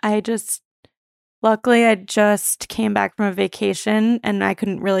 Luckily, I just came back from a vacation and I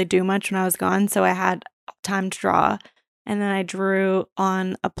couldn't really do much when I was gone. So I had time to draw. And then I drew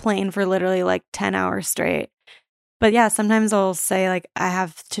on a plane for literally like 10 hours straight. But yeah, sometimes I'll say like, I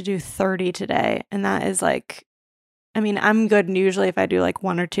have to do 30 today. And that is like, I mean, I'm good. And usually if I do like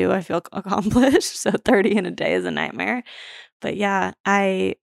 1 or 2, I feel accomplished. So 30 in a day is a nightmare. But yeah,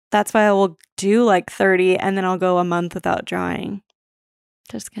 that's why I will do like 30 and then I'll go a month without drawing.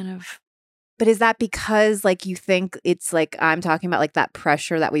 Just kind of. But is that because like you think it's like I'm talking about like that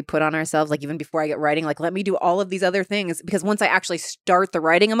pressure that we put on ourselves, like even before I get writing, like let me do all of these other things, because once I actually start the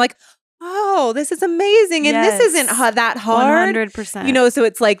writing, I'm like, oh, this is amazing. And this isn't that hard. 100%. You know, so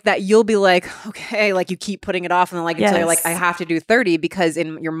it's like that you'll be like, okay, like you keep putting it off and then like until you're like, I have to do 30 because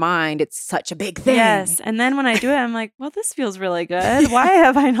in your mind, it's such a big thing. Yes. And then when I do it, I'm like, well, this feels really good. Why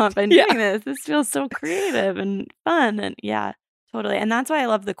have I not been doing this? This feels so creative and fun. And yeah, totally. And that's why I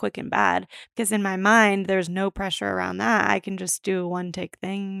love the quick and bad, because in my mind, there's no pressure around that. I can just do a one take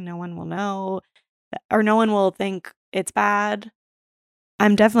thing. No one will know, or no one will think it's bad.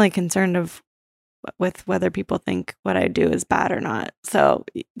 I'm definitely concerned with whether people think what I do is bad or not. So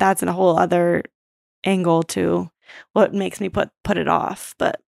that's a whole other angle to what makes me put it off.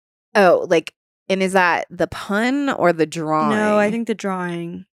 But and is that the pun or the drawing? No, I think the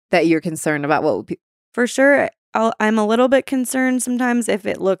drawing that you're concerned about. What would be for sure. I'm a little bit concerned sometimes if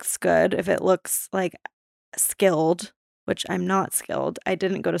it looks good, if it looks like skilled, which I'm not skilled. I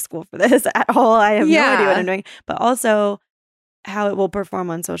didn't go to school for this at all. I have no idea what I'm doing. But also how it will perform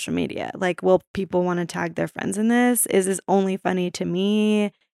on social media. Like, will people want to tag their friends in this? Is this only funny to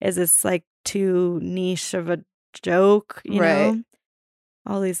me? Is this like too niche of a joke? You know?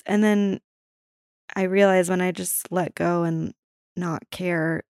 All these. And then I realize when I just let go and not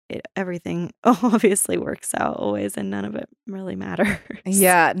care, everything obviously works out always, and none of it really matters.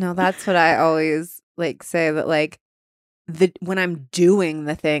 Yeah, no, that's what I always like say, that like when I'm doing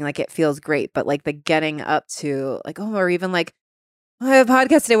the thing, like it feels great, but like the getting up to like, or even like, I have a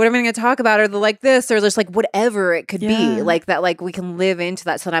podcast today, what am I going to talk about? Or the like this, or just like whatever it could be, like that, like we can live into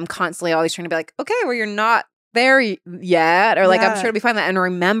that. So that I'm constantly always trying to be like, okay, well, you're not there yet. Or like, I'm sure to be fine that. And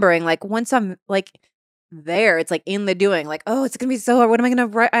remembering like once I'm like there, it's like in the doing, like, oh, it's going to be so hard. What am I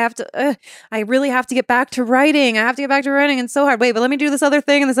going to write? I really have to get back to writing. I have to get back to writing. And so hard. Wait, but let me do this other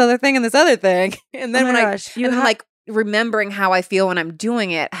thing and this other thing and this other thing. And then like remembering how I feel when I'm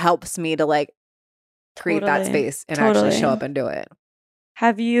doing it helps me to like create that space and actually show up and do it.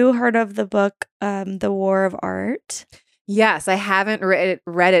 Have you heard of the book, The War of Art? Yes, I haven't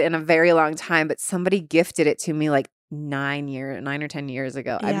read it in a very long time, but somebody gifted it to me like 9 or 10 years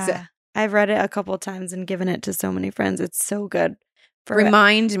ago. Yeah, I've read it a couple of times and given it to so many friends. It's so good.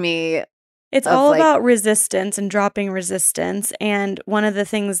 Remind me. It's all about resistance and dropping resistance. And one of the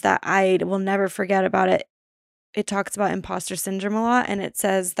things that I will never forget about it, it talks about imposter syndrome a lot. And it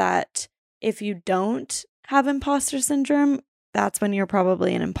says that if you don't have imposter syndrome, that's when you're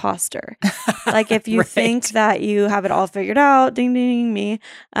probably an imposter. Like if you think that you have it all figured out, ding, ding, me,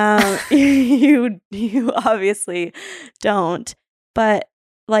 you obviously don't. But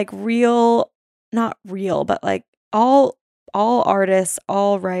like not real, but like all artists,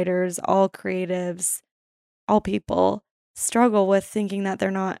 all writers, all creatives, all people struggle with thinking that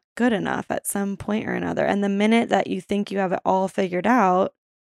they're not good enough at some point or another. And the minute that you think you have it all figured out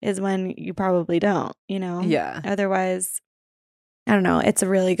is when you probably don't, Yeah. Otherwise, I don't know. It's a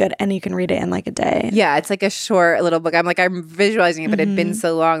really good, and you can read it in like a day. Yeah, it's like a short little book. I'm visualizing it, but it'd been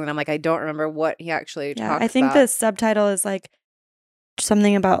so long that I'm like, I don't remember what he actually talks about. I think the subtitle is like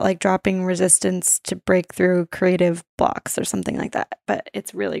something about like dropping resistance to break through creative blocks or something like that. But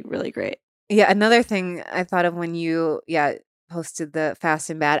it's really, really great. Yeah, another thing I thought of when you, posted the Fast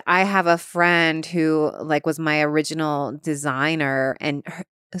and Bad. I have a friend who like was my original designer, and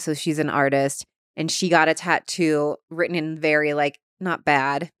so she's an artist, and she got a tattoo written in very like not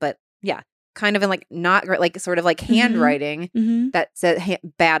bad, but kind of in like not great, like sort of like handwriting that said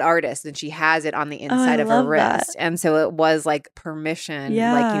bad artist, and she has it on the inside of her wrist. And so it was like permission,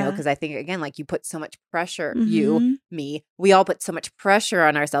 like, because I think again, like you put so much pressure, we all put so much pressure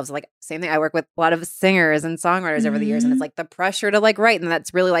on ourselves. Like same thing. I work with a lot of singers and songwriters over the years, and it's like the pressure to like write. And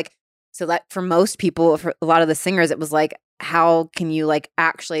that's really like, so that for most people, for a lot of the singers, it was like, how can you like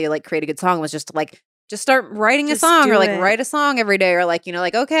actually like create a good song? Was just to like, just start writing a song, or like write a song every day, or like,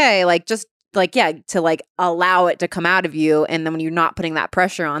 like, okay, like just like, to like allow it to come out of you. And then when you're not putting that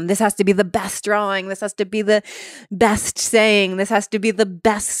pressure on, this has to be the best drawing, this has to be the best saying, this has to be the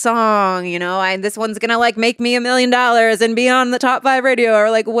best song, and this one's gonna like make me $1 million and be on the top 5 radio or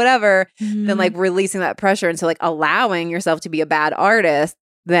like whatever, then like releasing that pressure. And so like allowing yourself to be a bad artist,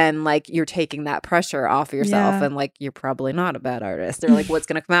 then like you're taking that pressure off yourself, and like you're probably not a bad artist, or like what's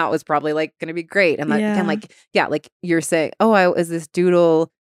gonna come out was probably like gonna be great. And that again, like like you're saying, is this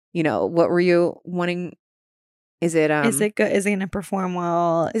doodle, what were you wanting? Is it good? Is it gonna perform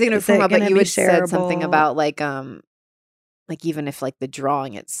well? Is it gonna perform well? But you had said something about like even if like the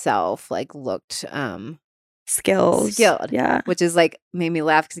drawing itself like looked skilled, which is like made me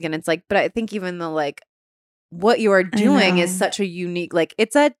laugh, because again it's like, but I think even the like what you are doing is such a unique, like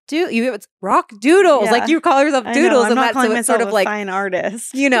it's it's rock doodles, like you call yourself doodles, and that's so it's sort of like fine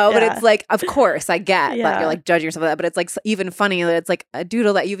artist, but it's like, of course I get that you're like judging yourself for that, but it's like even funny that it's like a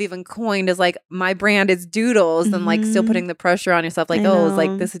doodle that you've even coined as like, my brand is doodles, and like still putting the pressure on yourself, like it's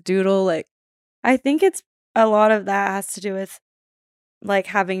like this doodle, like I think it's a lot of that has to do with like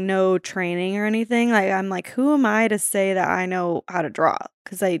having no training or anything. Like I'm like, who am I to say that I know how to draw?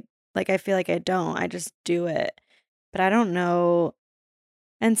 Because I feel like I don't. I just do it. But I don't know.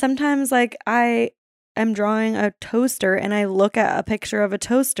 And sometimes like I am drawing a toaster, and I look at a picture of a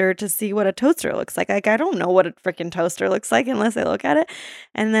toaster to see what a toaster looks like. Like I don't know what a freaking toaster looks like unless I look at it.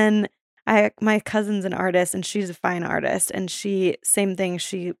 And then my cousin's an artist, and she's a fine artist, and same thing.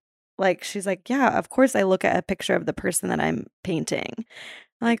 She's like, yeah, of course I look at a picture of the person that I'm painting.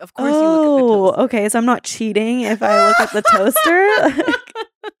 Like, of course you look at the toaster. Okay, so I'm not cheating if I look at the toaster.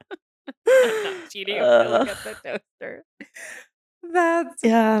 I'm not cheating if I look at the toaster. That's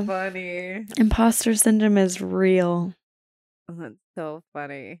funny. Imposter syndrome is real. That's so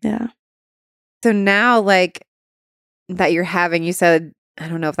funny. Yeah. So now, like, that you're having, you said, I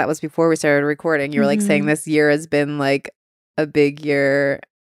don't know if that was before we started recording, you were like saying this year has been like a big year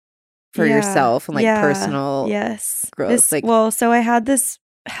for yourself and like personal growth. So I had this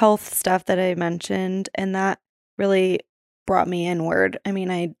health stuff that I mentioned, and that really brought me inward. I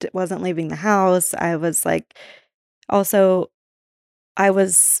mean, I wasn't leaving the house. I was like, also, I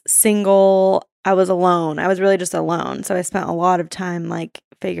was single. I was alone. I was really just alone. So I spent a lot of time like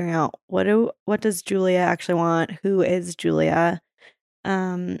figuring out what does Julia actually want? Who is Julia?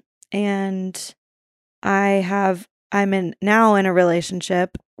 And I'm now in a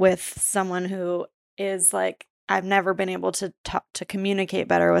relationship with someone who is like, I've never been able to communicate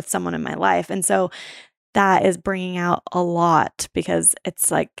better with someone in my life. And so that is bringing out a lot, because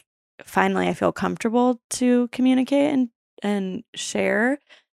it's like, finally I feel comfortable to communicate and share.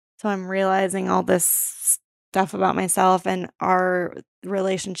 So I'm realizing all this stuff about myself and our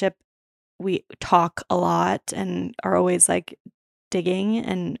relationship. We talk a lot and are always like digging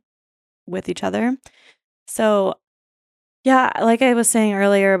and with each other. So yeah, like I was saying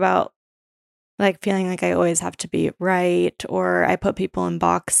earlier about like feeling like I always have to be right, or I put people in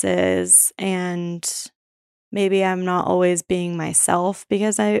boxes, and maybe I'm not always being myself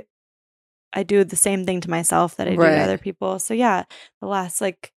because I do the same thing to myself that I do to other people. So yeah, the last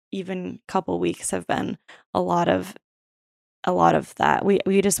like even couple weeks have been a lot of that.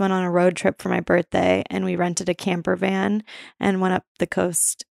 We just went on a road trip for my birthday, and we rented a camper van and went up the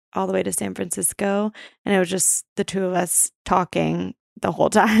coast all the way to San Francisco, and it was just the two of us talking the whole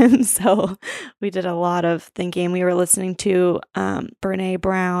time. So we did a lot of thinking. We were listening to Brené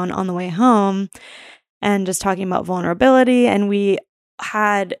Brown on the way home and just talking about vulnerability, and we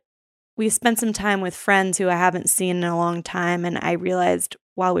we spent some time with friends who I haven't seen in a long time. And I realized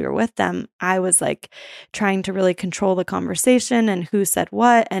while we were with them, I was like trying to really control the conversation and who said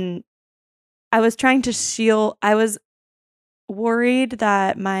what. And I was trying to shield, I was worried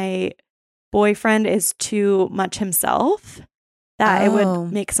that my boyfriend is too much himself, that it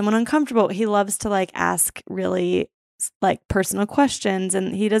would make someone uncomfortable. He loves to like ask really like personal questions,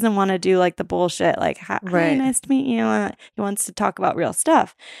 and he doesn't want to do like the bullshit like, hi, nice to meet you. He wants to talk about real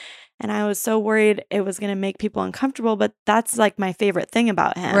stuff. And I was so worried it was going to make people uncomfortable, but that's like my favorite thing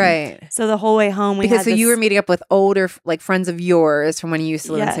about him. Right. So the whole way home, because you were meeting up with older like friends of yours from when you used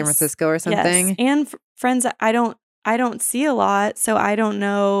to live in San Francisco or something. Yes. And friends that I don't see a lot, so I don't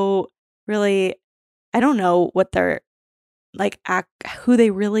know really. I don't know what they're like, who they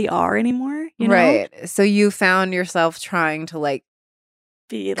really are anymore. You know? Right. So you found yourself trying to like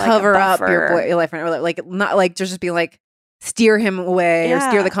be like cover up your boyfriend, or like not like just be like steer him away or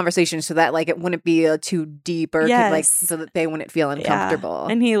steer the conversation so that like it wouldn't be too deep or like so that they wouldn't feel uncomfortable.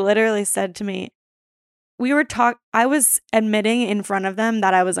 And he literally said to me, I was admitting in front of them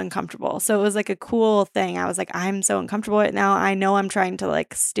that I was uncomfortable. So it was like a cool thing. I was like, I'm so uncomfortable right now. I know I'm trying to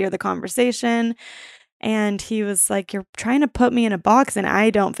like steer the conversation. And he was like, you're trying to put me in a box and I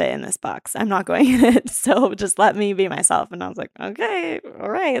don't fit in this box. I'm not going in it. So just let me be myself. And I was like, okay, all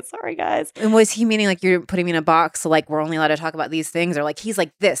right. Sorry, guys. And was he meaning like you're putting me in a box? So like we're only allowed to talk about these things? Or like he's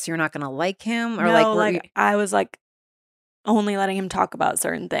like this, you're not going to like him? Or no, I was like only letting him talk about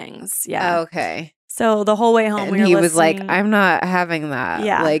certain things. Yeah. Okay. So the whole way home, and he was like, I'm not having that.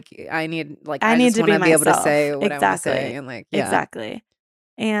 Yeah. Like I need to be able to say what I want to say. And like, exactly.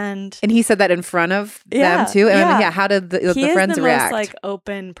 And he said that in front of them too. And how did the friends react? He is the most like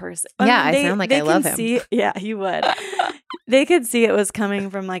open person. I sound like I love him. You would. They could see it was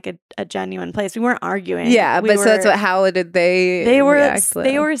coming from like a genuine place. We weren't arguing. Yeah, so that's what. How did they? They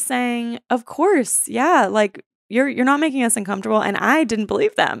were saying, of course, yeah, like you're not making us uncomfortable, and I didn't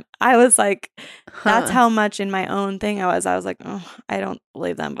believe them. I was like, that's how much in my own thing I was. I was like, oh, I don't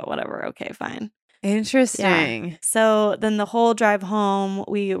believe them, but whatever. Okay, fine. Interesting. Yeah. So then the whole drive home,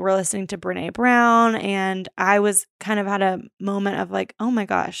 we were listening to Brene Brown, and I was kind of had a moment of like, oh my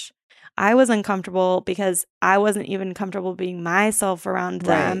gosh, I was uncomfortable because I wasn't even comfortable being myself around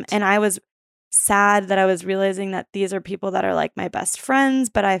them. Right. And I was sad that I was realizing that these are people that are like my best friends,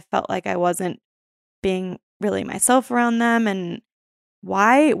 but I felt like I wasn't being really myself around them. And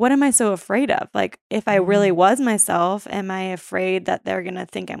what am I so afraid of? Like, if I really was myself, am I afraid that they're going to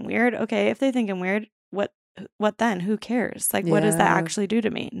think I'm weird? Okay, if they think I'm weird, what then? Who cares? Like, what does that actually do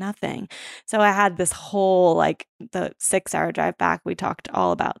to me? Nothing. So I had this whole, like, the 6-hour drive back, we talked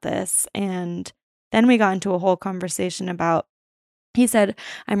all about this. And then we got into a whole conversation about, he said,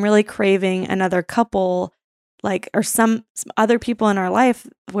 I'm really craving another couple, like, or some other people in our life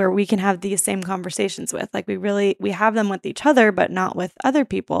where we can have these same conversations with. Like, we have them with each other, but not with other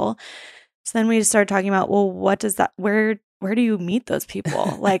people. So then we just started talking about, well, what does that, where do you meet those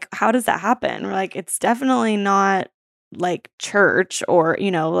people? Like, how does that happen? We're like, it's definitely not like church or,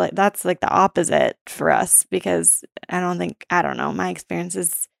 like that's like the opposite for us, because I don't know, my experience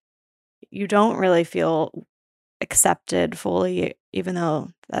is you don't really feel accepted fully, even though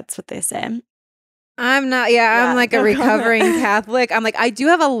that's what they say. I'm not, I'm like a recovering Catholic. I'm like, I do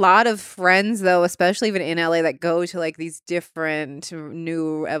have a lot of friends though, especially even in LA, that go to like these different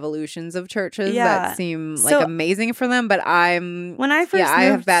new evolutions of churches that seem like amazing for them. But I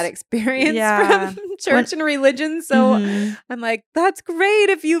have bad experience from church and religion. So I'm like, that's great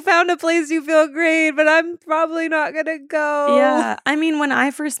if you found a place you feel great, but I'm probably not going to go. Yeah. I mean, when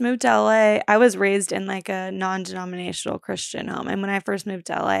I first moved to LA, I was raised in like a non-denominational Christian home. And when I first moved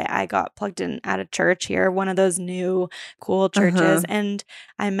to LA, I got plugged in at a church here, one of those new cool churches, and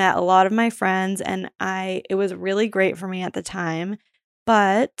I met a lot of my friends, and it was really great for me at the time,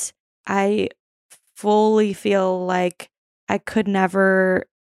 but I fully feel like I could never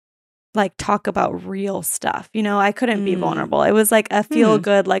like talk about real stuff. I couldn't be vulnerable. It was like a feel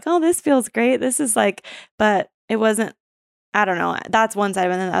good, like, oh, this feels great. This is like, but it wasn't. I don't know. That's one side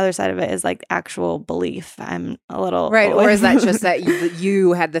of it. And then the other side of it is like actual belief. I'm a little right. Or is that just that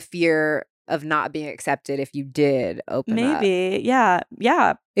you had the fear of not being accepted if you did open up? Maybe. Yeah.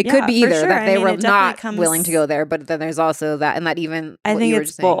 It could be either that they were not willing to go there, but then there's also that, and that even I think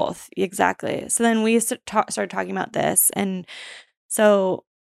it's both. Exactly. So then we started talking about this, and so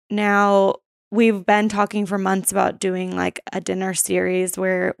now we've been talking for months about doing like a dinner series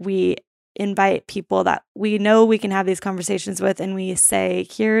where we invite people that we know we can have these conversations with, and we say,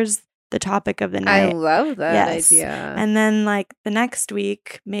 here's the topic of the night. I love that idea. And then like the next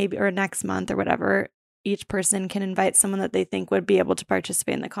week, maybe, or next month or whatever, each person can invite someone that they think would be able to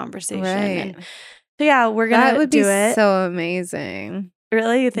participate in the conversation. Right. And so yeah, we're going That to would do be it. so amazing.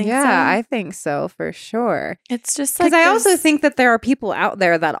 Really? You think so? Yeah, I think so for sure. It's just like Because I also think that there are people out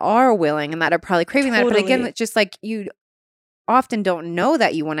there that are willing and that are probably craving that. But again, Totally. it's just like you often don't know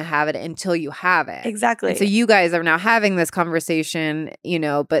that you want to have it until you have it. Exactly. And so you guys are now having this conversation, you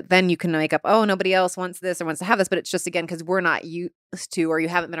know, but then you can make up, oh, nobody else wants this or wants to have this. But it's just, again, because we're not used to, or you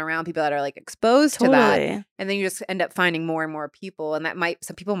haven't been around people that are like exposed to that. And then you just end up finding more and more people. And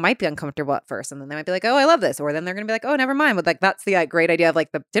some people might be uncomfortable at first. And then they might be like, oh, I love this. Or then they're going to be like, oh, never mind. But like, that's the great idea of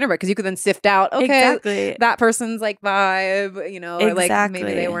like the dinner break. Because you could then sift out, okay, Exactly. that person's like vibe, you know, or like maybe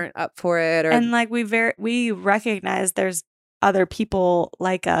they Exactly. weren't up for it. Or And like we recognize there's other people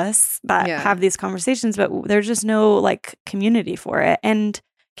like us that Yeah. have these conversations, but there's just no like community for it. And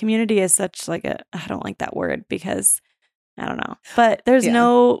community is such like I don't like that word because I don't know. But there's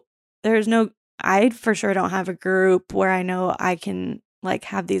no I for sure don't have a group where I know I can like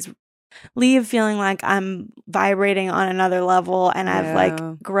have these leave feeling like I'm vibrating on another level and I've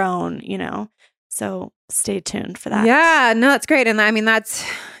like grown, you know. So stay tuned for that. Yeah, no, it's great. And I mean,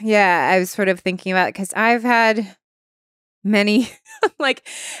 I was sort of thinking about it because I've had many like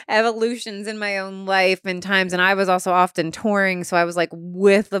evolutions in my own life and times. And I was also often touring. So I was like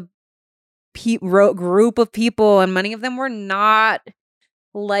with a group of people and many of them were not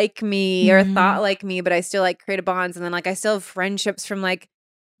like me or thought like me, but I still like created bonds. And then like I still have friendships from like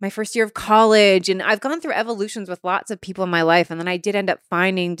my first year of college. And I've gone through evolutions with lots of people in my life. And then I did end up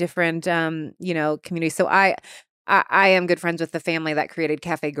finding different, you know, communities. So I am good friends with the family that created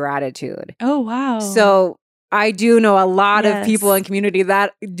Cafe Gratitude. Oh, wow. So I do know a lot of people in community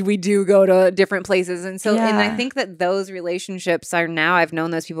that we do go to different places. And so, and I think that those relationships are now, I've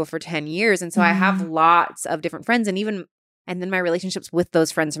known those people for 10 years. And so I have lots of different friends and then my relationships with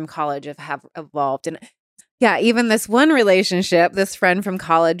those friends from college have evolved. And yeah, even this one relationship, this friend from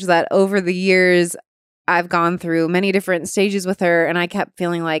college that over the years I've gone through many different stages with her. And I kept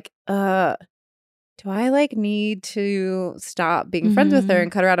feeling like, do I like need to stop being friends with her and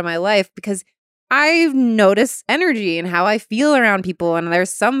cut her out of my life? Because I've noticed energy and how I feel around people. And there's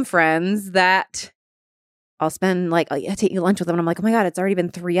some friends that I'll spend like, I take lunch with them. And I'm like, oh my God, it's already been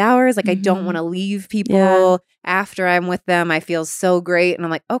 3 hours. Like, I don't want to leave people after I'm with them. I feel so great. And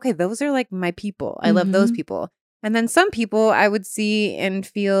I'm like, okay, those are like my people. I love those people. And then some people I would see and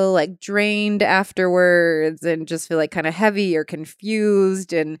feel like drained afterwards and just feel like kind of heavy or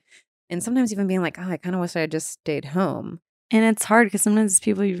confused. And sometimes even being like, oh, I kind of wish I had just stayed home. And it's hard because sometimes it's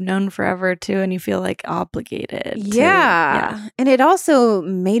people you've known forever too, and you feel like obligated. Yeah. And it also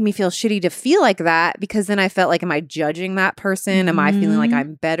made me feel shitty to feel like that because then I felt like, am I judging that person? Am I feeling like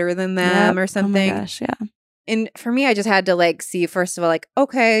I'm better than them or something? Oh my gosh, yeah. And for me, I just had to like see, first of all, like,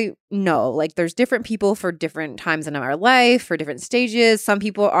 okay, no, like there's different people for different times in our life, for different stages. Some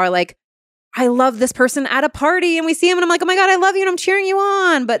people are like, I love this person at a party and we see him and I'm like, oh my God, I love you and I'm cheering you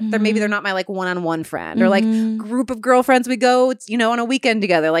on. But maybe they're not my like one-on-one friend or like group of girlfriends we go, you know, on a weekend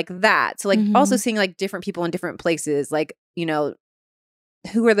together like that. So like also seeing like different people in different places, like, you know,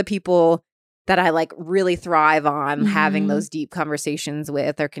 who are the people that I like really thrive on having those deep conversations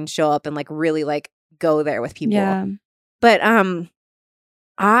with or can show up and like really like go there with people. Yeah. But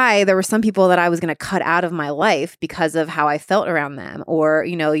there were some people that I was going to cut out of my life because of how I felt around them. Or,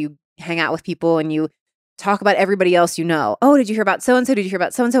 you know, you hang out with people and you talk about everybody else you know. Oh, did you hear about so-and-so? Did you hear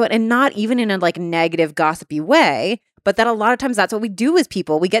about so-and-so? And not even in a like negative gossipy way, but that a lot of times that's what we do as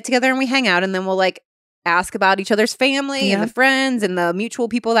people. We get together and we hang out and then we'll like ask about each other's family and the friends and the mutual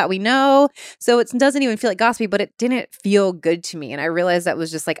people that we know. So it doesn't even feel like gossipy, but it didn't feel good to me. And I realized that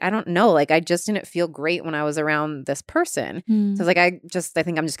was just like, I don't know, like I just didn't feel great when I was around this person. So I was like, I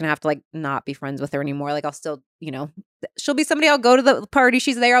think I'm just going to have to like not be friends with her anymore. Like I'll still, you know, she'll be somebody I'll go to the party.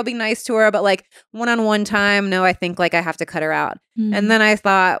 She's there. I'll be nice to her. But like one-on-one time, no, I think like I have to cut her out. And then I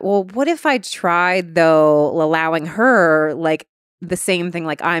thought, well, what if I tried though allowing her like the same thing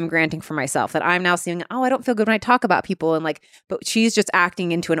like I'm granting for myself, that I'm now seeing, oh, I don't feel good when I talk about people and like, but she's just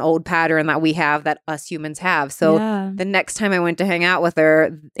acting into an old pattern that we have, that us humans have. So the next time I went to hang out with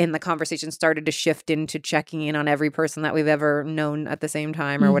her and the conversation started to shift into checking in on every person that we've ever known at the same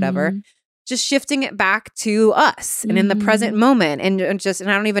time or whatever, just shifting it back to us and in the present moment. And I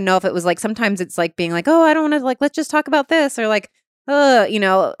don't even know if it was like, sometimes it's like being like, oh, I don't want to like, let's just talk about this, or like, you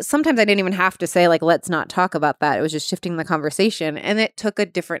know, sometimes I didn't even have to say like, let's not talk about that. It was just shifting the conversation and it took a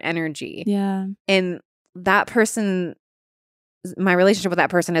different energy. Yeah. And that person, my relationship with that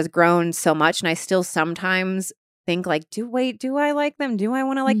person has grown so much. And I still sometimes think like, do I like them? Do I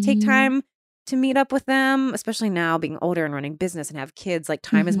want to like take time to meet up with them? Especially now being older and running business and have kids, like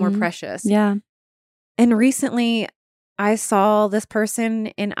time is more precious. Yeah. And recently I saw this person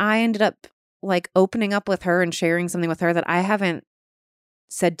and I ended up like opening up with her and sharing something with her that I haven't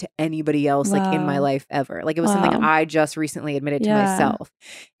said to anybody else like in my Wow. life ever. Like it was something Wow. I just recently admitted to Yeah. myself.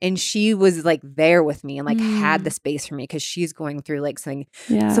 And she was like there with me and like had Mm. the space for me because she's going through like something.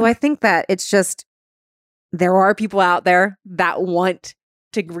 Yeah. So I think that it's just there are people out there that want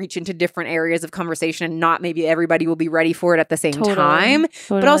to reach into different areas of conversation and not maybe everybody will be ready for it at the same time.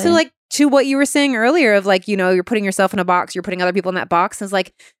 But also Totally. like to what you were saying earlier of like, you know, you're putting yourself in a box, you're putting other people in that box. Is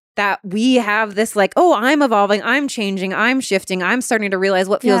like that we have this like, oh, I'm evolving, I'm changing, I'm shifting, I'm starting to realize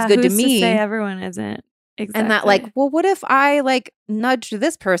what feels good to who's me. say everyone isn't. Exactly. And that like, well, what if I like nudge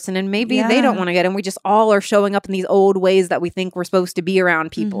this person and maybe they don't Yeah. want to get and we just all are showing up in these old ways that we think we're supposed to be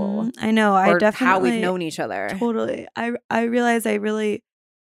around people Mhm. I know. I or definitely how we've known each other. Totally. I realize I really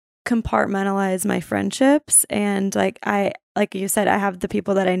compartmentalize my friendships, and like you said, I have the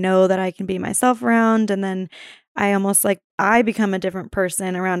people that I know that I can be myself around, and then I almost like I become a different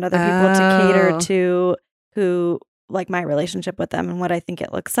person around other people to cater Oh. to who like my relationship with them and what I think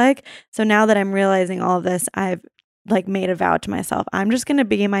it looks like. So now that I'm realizing all of this, I've like made a vow to myself. I'm just going to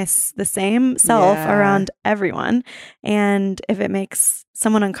be the same self Yeah. around everyone. And if it makes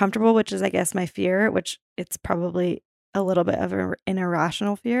someone uncomfortable, which is I guess my fear, which it's probably a little bit of an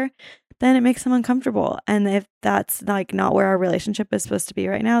irrational fear, then it makes them uncomfortable. And if that's like not where our relationship is supposed to be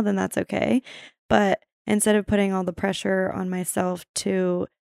right now, then that's okay. But instead of putting all the pressure on myself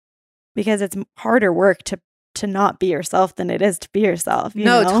because it's harder work to not be yourself than it is to be yourself. You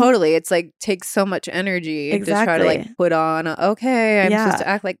know? Totally. It's like takes so much energy to try to like put on, okay, I'm supposed to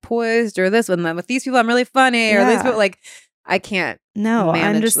act like poised or this one. Then with these people, I'm really funny or these people, like I can't. No,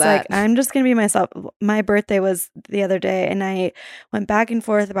 I'm just that. like, I'm just going to be myself. My birthday was the other day and I went back and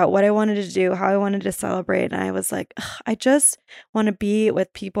forth about what I wanted to do, how I wanted to celebrate. And I was like, I just want to be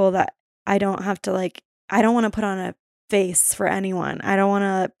with people that I don't have to like, I don't want to put on a face for anyone. I don't want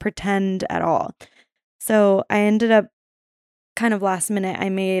to pretend at all. So I ended up kind of last minute, I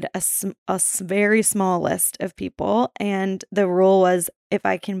made a very small list of people. And the rule was if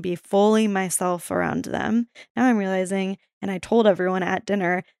I can be fully myself around them. Now I'm realizing, and I told everyone at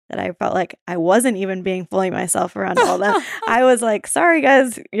dinner that I felt like I wasn't even being fully myself around all of them. I was like, sorry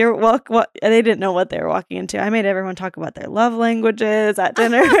guys, you're welcome. They didn't know what they were walking into. I made everyone talk about their love languages at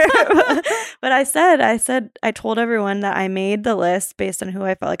dinner. But I told everyone that I made the list based on who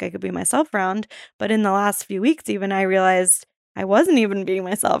I felt like I could be myself around. But in the last few weeks, even I realized I wasn't even being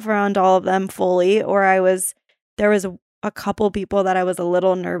myself around all of them fully, or there was a couple people that I was a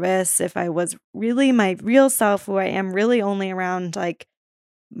little nervous if I was really my real self, who I am really only around like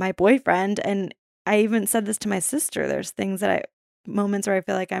my boyfriend. And I even said this to my sister. There's moments where I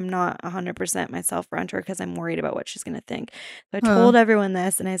feel like I'm not 100% myself around her because I'm worried about what she's going to think. So I told everyone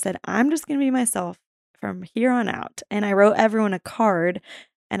this and I said, I'm just going to be myself from here on out. And I wrote everyone a card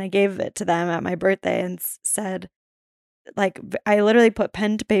and I gave it to them at my birthday and said, like, I literally put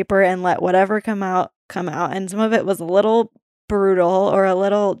pen to paper and let whatever come out. And some of it was a little brutal or a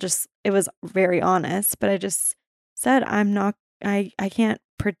little it was very honest, but I just said, I can't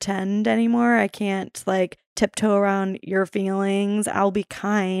pretend anymore. I can't like tiptoe around your feelings. I'll be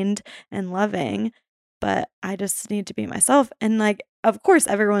kind and loving, but I just need to be myself. And like, of course,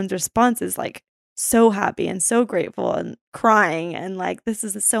 everyone's response is like, so happy and so grateful and crying and like this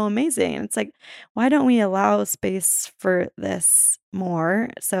is so amazing, and it's like, why don't we allow space for this more?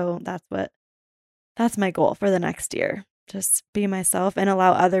 So that's my goal for the next year, just be myself and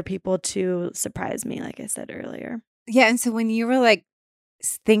allow other people to surprise me, like I said earlier. Yeah. And so when you were like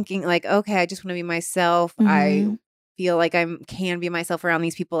thinking like, okay, I just want to be myself, I feel like I can be myself around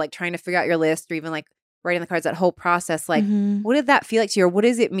these people, like trying to figure out your list or even like writing the cards, that whole process, like what did that feel like to you, or what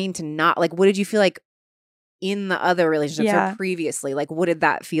does it mean to not like, what did you feel like in the other relationships or previously, like what did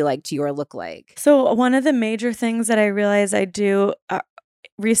that feel like to you or look like? So one of the major things that I realized I do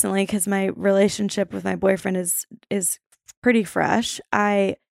recently, because my relationship with my boyfriend is pretty fresh,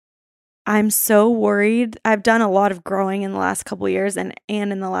 I'm so worried. I've done a lot of growing in the last couple of years and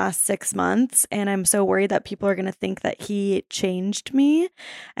in the last 6 months. And I'm so worried that people are going to think that he changed me.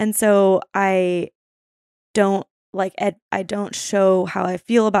 And so I don't show how I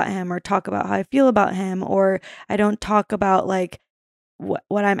feel about him or talk about how I feel about him, or I don't talk about like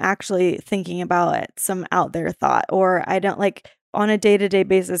what I'm actually thinking about some out there thought, or I don't like on a day-to-day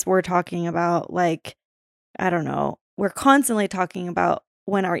basis, we're talking about like, I don't know, we're constantly talking about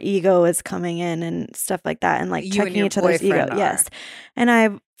when our ego is coming in and stuff like that, and like checking each other's ego. Yes. And I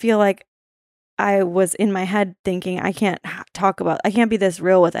feel like I was in my head thinking, I can't be this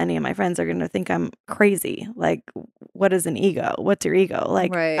real with any of my friends. They're going to think I'm crazy. Like, what is an ego? What's your ego?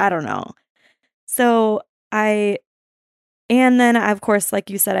 Like, I don't know. So and then of course, like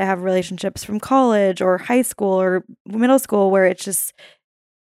you said, I have relationships from college or high school or middle school where it's just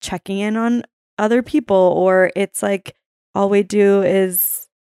checking in on other people, or it's like all we do is,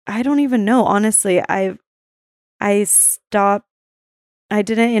 I don't even know. Honestly, I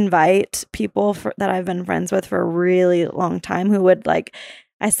didn't invite people that I've been friends with for a really long time who would like,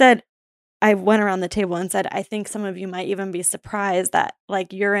 I went around the table and said, I think some of you might even be surprised that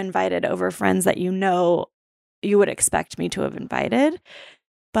like you're invited over friends that you know you would expect me to have invited.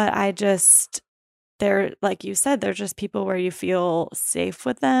 But they're, like you said, they're just people where you feel safe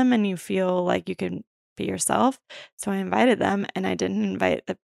with them and you feel like you can be yourself. So I invited them, and I didn't invite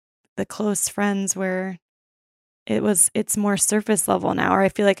the close friends where it's more surface level now, or I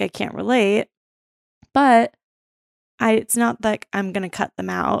feel like I can't relate. But it's not like I'm going to cut them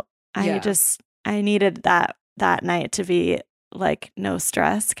out. I needed that night to be like no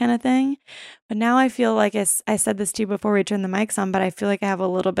stress kind of thing. But now I feel like I said this to you before we turned the mics on, but I feel like I have a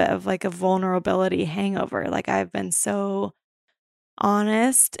little bit of like a vulnerability hangover. Like I've been so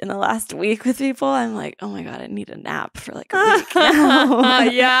honest in the last week with people. I'm like, oh my God, I need a nap for like a week now.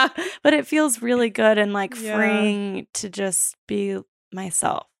 Yeah. But it feels really good and like freeing to just be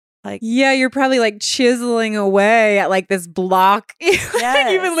myself. Like, yeah, you're probably like chiseling away at like this block you've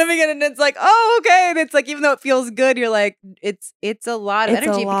been living in, and it's like, oh, okay. And it's like, even though it feels good, you're like, it's a lot of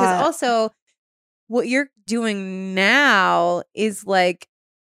energy, because also what you're doing now is like,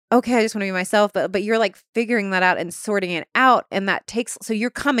 okay, I just want to be myself, but you're like figuring that out and sorting it out, and that takes, so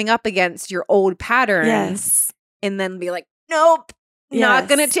you're coming up against your old patterns, and then be like, nope. Not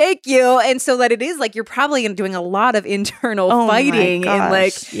gonna take you. And so that it is like you're probably doing a lot of internal fighting, and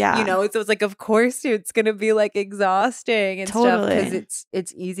like you know, so it's like, of course it's gonna be like exhausting and stuff, because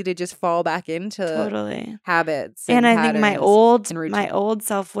it's easy to just fall back into habits. And I think my old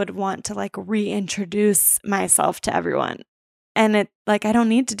self would want to like reintroduce myself to everyone, and it like I don't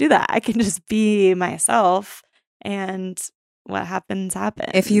need to do that. I can just be myself, and what happens.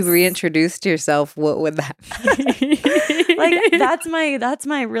 If you reintroduced yourself, what would that be? Like that's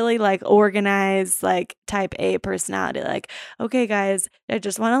my really like organized like type A personality. Like, okay guys, I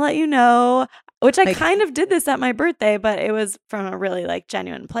just want to let you know, which I kind of did this at my birthday, but it was from a really like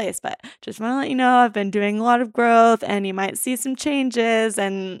genuine place. But just want to let you know I've been doing a lot of growth, and you might see some changes,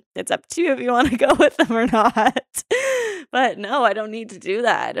 and it's up to you if you want to go with them or not. But no, I don't need to do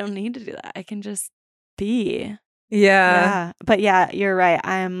that. I can just be. Yeah. But yeah, you're right.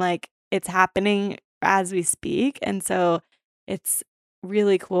 I'm like, it's happening as we speak. And so it's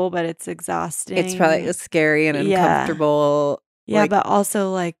really cool, but it's exhausting. It's probably scary and uncomfortable. Yeah, but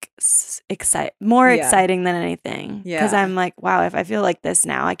also like exciting than anything. Yeah. Because I'm like, wow, if I feel like this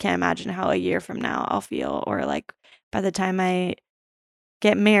now, I can't imagine how a year from now I'll feel, or like by the time I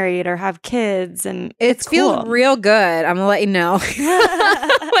get married or have kids. And it feels real good. I'm gonna let you know.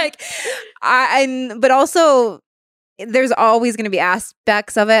 Like but also there's always going to be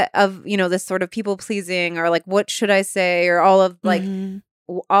aspects of it, of, you know, this sort of people pleasing, or like, what should I say? Or all of like,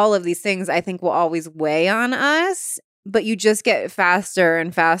 all of these things I think will always weigh on us, but you just get faster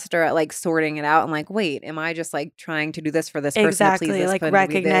and faster at like sorting it out and like, wait, am I just like trying to do this for this person? Exactly. Like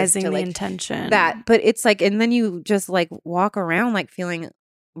recognizing the intention. But it's like, and then you just like walk around like feeling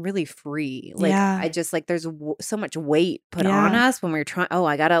really free. Like I just like there's so much weight put on us when we're trying, oh,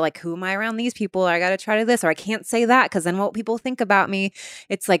 I gotta like, who am I around these people, or I gotta try to this, or I can't say that because then what people think about me.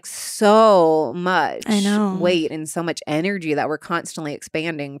 It's like so much weight and so much energy that we're constantly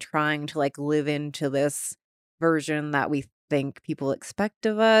expanding, trying to like live into this version that we think people expect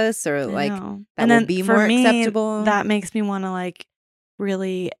of us, or like that will be more acceptable. That makes me want to like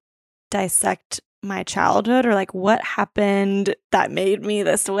really dissect my childhood, or like what happened that made me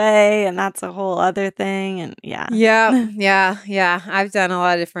this way, and that's a whole other thing. And I've done a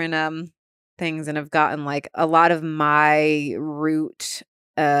lot of different things, and I've gotten like a lot of my root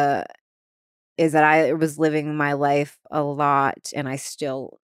is that I was living my life a lot, and I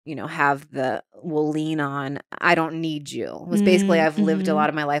still, you know, will lean on, I don't need you. It was basically, I've lived a lot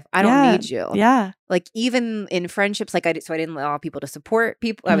of my life, I don't need you. Yeah. Like even in friendships, like so I didn't allow people to support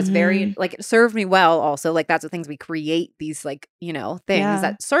people. I was very, like, it served me well also. Like that's the things we create, these like, you know, things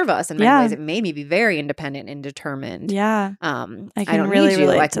that serve us in many ways. It made me be very independent and determined. Yeah. I don't really need you.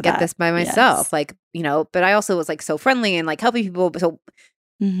 I can get this by myself. Like, you know, but I also was like so friendly and like helping people. So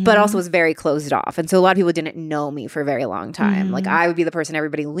but also was very closed off. And so a lot of people didn't know me for a very long time. Like I would be the person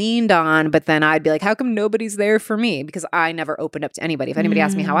everybody leaned on, but then I'd be like, how come nobody's there for me? Because I never opened up to anybody. If anybody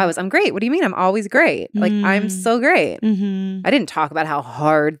asked me how I was, I'm great. What do you mean? I'm always great. Like I'm so great. I didn't talk about how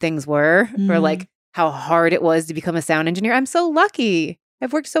hard things were or like how hard it was to become a sound engineer. I'm so lucky.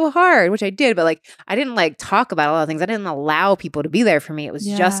 I've worked so hard, which I did, but like I didn't like talk about a lot of things. I didn't allow people to be there for me. It was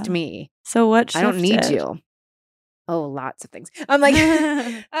just me. So what shifted? I don't need you. Oh, lots of things. I'm like,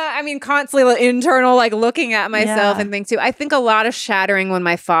 I mean, constantly internal, like looking at myself and things too. I think a lot of shattering when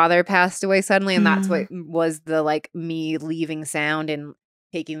my father passed away suddenly. And that's what was the like me leaving sound and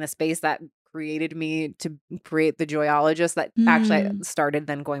taking the space that created me to create the Joyologist that actually I started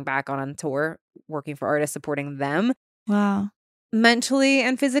then going back on tour, working for artists, supporting them. Wow. Mentally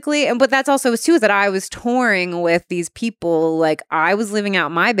and physically. But that's also too that I was touring with these people. Like I was living out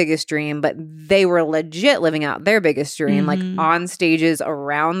my biggest dream, but they were legit living out their biggest dream, like on stages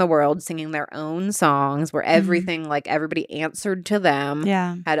around the world, singing their own songs where everything, like everybody answered to them,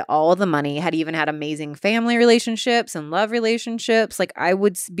 had all the money, had even had amazing family relationships and love relationships. Like I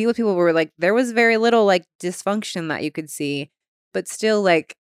would be with people where like there was very little like dysfunction that you could see, but still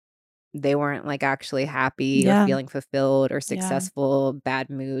like they weren't like actually happy or feeling fulfilled or successful, bad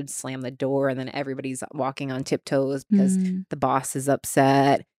moods, slam the door, and then everybody's walking on tiptoes because the boss is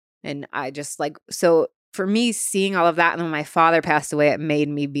upset. And I just like, so for me, seeing all of that, and when my father passed away, it made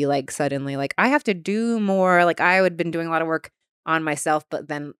me be like suddenly like, I have to do more. Like I had been doing a lot of work on myself, but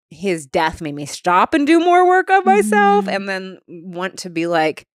then his death made me stop and do more work on myself and then want to be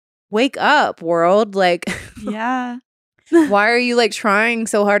like, wake up, world. Like, why are you like trying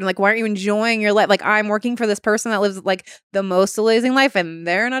so hard and like why aren't you enjoying your life? Like I'm working for this person that lives like the most amazing life and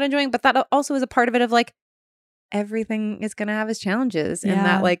they're not enjoying, but that also is a part of it of like everything is gonna have its challenges. And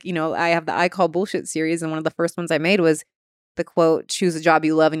that like, you know, I have the I Call Bullshit series, and one of the first ones I made was the quote, choose a job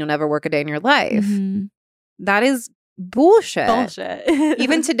you love and you'll never work a day in your life. That is bullshit.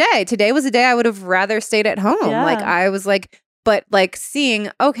 Even today was a day I would have rather stayed at home. Like I was like, but like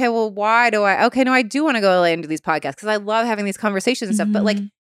seeing, okay, well, why do I? Okay, no, I do want to go to LA and do these podcasts because I love having these conversations and stuff. But like,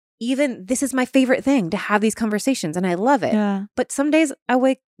 even this is my favorite thing to have these conversations, and I love it. But some days I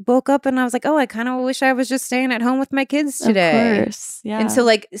woke up and I was like, oh, I kind of wish I was just staying at home with my kids today. Of course, And so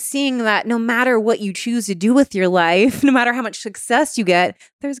like seeing that no matter what you choose to do with your life, no matter how much success you get,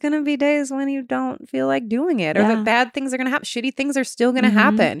 there's going to be days when you don't feel like doing it, or that bad things are going to happen. Shitty things are still going to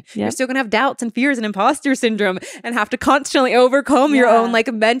happen. You're still going to have doubts and fears and imposter syndrome and have to constantly overcome your own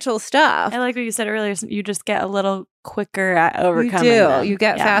like mental stuff. I like what you said earlier. You just get a little quicker at overcoming them. You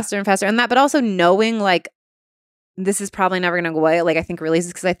get faster and faster. And that, but also knowing like, this is probably never going to go away. Like I think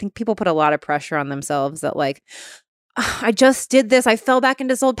releases, because I think people put a lot of pressure on themselves that like, I just did this. I fell back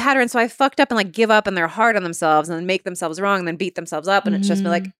into this old pattern. So I fucked up, and like give up, and they're hard on themselves and then make themselves wrong and then beat themselves up. And it's just be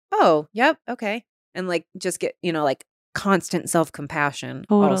like, oh, yep. Okay. And like, just get, you know, like constant self-compassion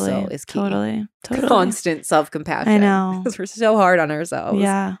also is key. Totally. Constant self-compassion. I know. Because we're so hard on ourselves.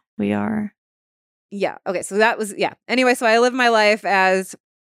 Yeah, we are. Yeah. Okay. So that was, Anyway, so I live my life as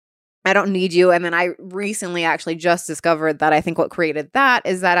I don't need you. And then I recently actually just discovered that I think what created that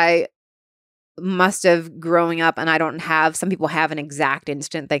is that I must have growing up, and I don't have, some people have an exact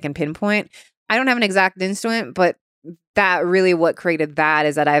instant they can pinpoint. I don't have an exact instant, but that really what created that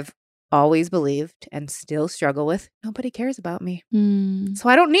is that I've always believed and still struggle with nobody cares about me. So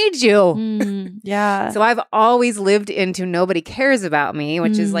I don't need you. So I've always lived into nobody cares about me,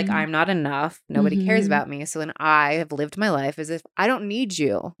 which is like I'm not enough. Nobody cares about me. So then I have lived my life as if I don't need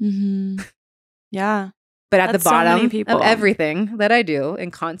you. But at the bottom of everything that I do,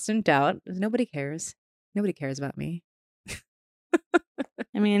 in constant doubt, is nobody cares. Nobody cares about me.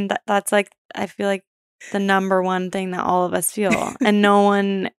 I mean, that's like, I feel like the number one thing that all of us feel, and no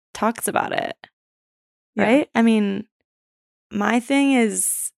one talks about it. Right? I mean, my thing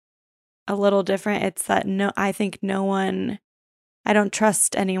is a little different. It's that I think no one, I don't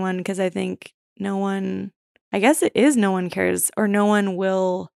trust anyone because I think no one, I guess it is no one cares, or no one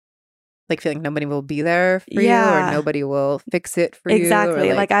will. Like feeling nobody will be there for you, or nobody will fix it for you.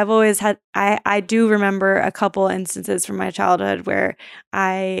 Exactly. Like I've always had, I do remember a couple instances from my childhood where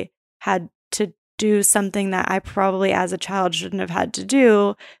I had to do something that I probably as a child shouldn't have had to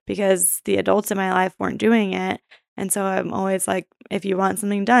do because the adults in my life weren't doing it. And so I'm always like, if you want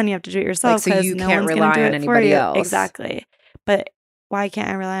something done, you have to do it yourself, because no one's going to do it for you. Exactly. But why can't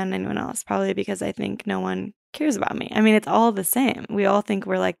I rely on anyone else? Probably because I think no one cares about me. I mean, it's all the same. We all think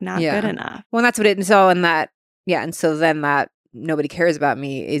we're like not good enough. Well, that's what it, and so, and that, and so then that nobody cares about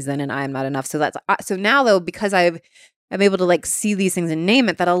me is then an I am not enough. So that's, so now though, because I'm able to like see these things and name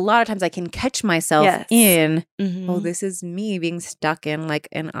it, that a lot of times I can catch myself in, oh, this is me being stuck in like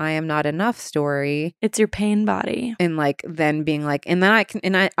an I am not enough story. It's your pain body. And like then being like, and then I can,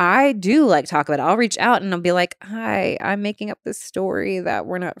 and I do like talk about it. I'll reach out and I'll be like, hi, I'm making up this story that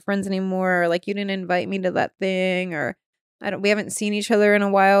we're not friends anymore. Or like you didn't invite me to that thing, or we haven't seen each other in a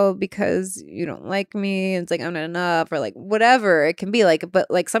while because you don't like me. It's like I'm not enough or like whatever it can be like. But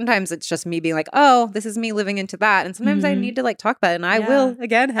like sometimes it's just me being like, oh, this is me living into that. And sometimes I need to like talk about it. And I will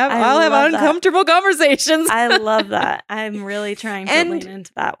again I'll have uncomfortable conversations. I love that. I'm really trying to lean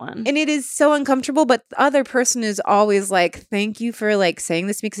into that one. And it is so uncomfortable. But the other person is always like, thank you for like saying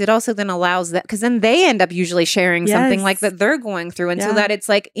this to me, because it also then allows that, because then they end up usually sharing something like that they're going through. And so that it's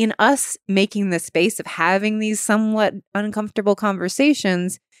like in us making the space of having these somewhat uncomfortable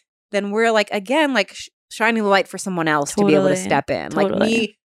conversations, then we're like, again, like shining the light for someone else to be able to step in. Like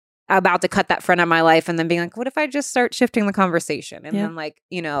me about to cut that friend out of my life and then being like, what if I just start shifting the conversation? And then like,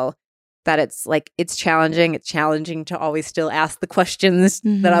 you know, that it's like, it's challenging. It's challenging to always still ask the questions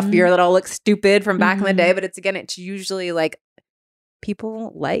that I fear that I'll look stupid from back in the day. But it's usually like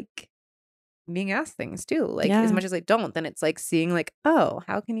people like being asked things too. Like as much as they don't, then it's like seeing like, oh,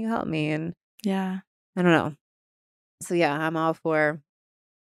 how can you help me? And I don't know. So yeah, I'm all for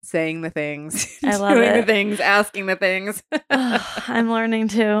saying the things, I love doing it. the things, asking the things. I'm learning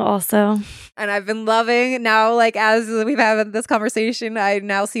too also. And I've been loving now, like as we've had this conversation, I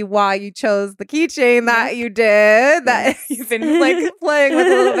now see why you chose the keychain that you did, that you've been like playing with a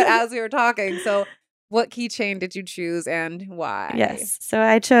little bit as we were talking. So what keychain did you choose and why? Yes. So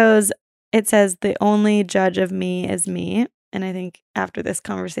I chose, it says, the only judge of me is me. And I think after this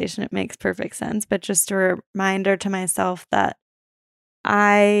conversation, it makes perfect sense. But just a reminder to myself that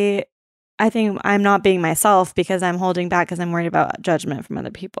I think I'm not being myself because I'm holding back because I'm worried about judgment from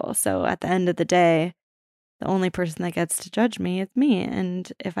other people. So at the end of the day, the only person that gets to judge me is me. And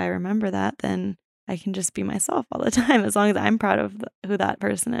if I remember that, then I can just be myself all the time as long as I'm proud of who that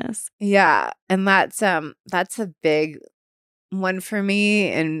person is. Yeah. And that's a big one for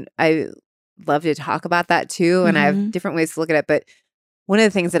me. And I love to talk about that too. And I have different ways to look at it. But one of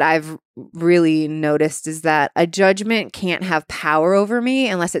the things that I've really noticed is that a judgment can't have power over me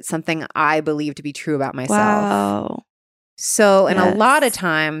unless it's something I believe to be true about myself. Wow. So, and a lot of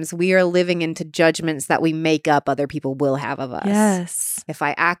times we are living into judgments that we make up other people will have of us. Yes. If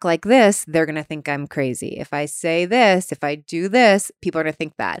I act like this, they're going to think I'm crazy. If I say this, if I do this, people are going to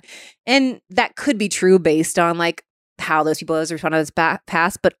think that. And that could be true based on like how those people have responded to this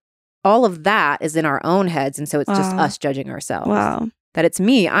past, but all of that is in our own heads. And so it's just us judging ourselves. Wow. That it's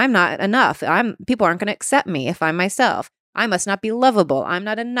me. I'm not enough. People aren't going to accept me if I'm myself. I must not be lovable. I'm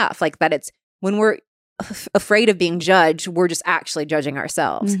not enough. Like that it's when we're afraid of being judged, we're just actually judging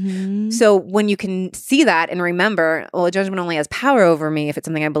ourselves. So when you can see that and remember, well, judgment only has power over me if it's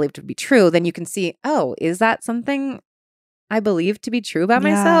something I believe to be true, then you can see, oh, is that something I believe to be true about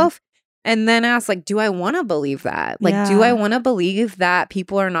myself? And then ask, like, do I want to believe that? Like, do I want to believe that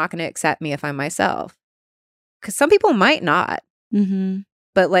people are not going to accept me if I'm myself? Because some people might not.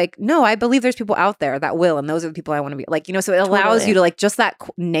 But like, no, I believe there's people out there that will. And those are the people I want to be. Like, you know, so it allows you to like just that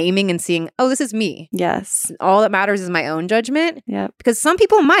naming and seeing, oh, this is me. Yes. All that matters is my own judgment. Yeah. Because some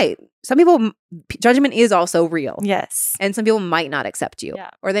people might. Some people, judgment is also real. Yes. And some people might not accept you.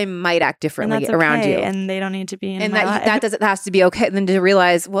 Or they might act differently around you. And they don't need to be in and my that has to be okay. And then to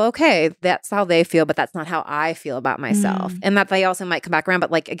realize, well, okay, that's how they feel, but that's not how I feel about myself. And that they also might come back around.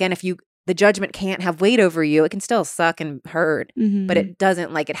 But like, again, if the judgment can't have weight over you, it can still suck and hurt. But it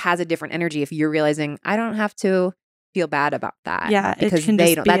doesn't, like, it has a different energy if you're realizing, I don't have to feel bad about that. Yeah. Because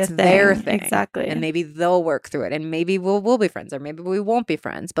they don't. That's their thing. Exactly. And maybe they'll work through it. And maybe we'll be friends, or maybe we won't be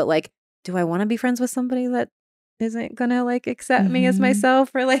friends. But like, do I want to be friends with somebody that isn't gonna like accept me as myself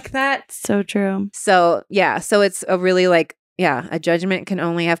or like that? So true. So yeah. So it's a really like, a judgment can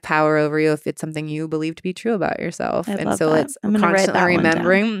only have power over you if it's something you believe to be true about yourself. And so it's constantly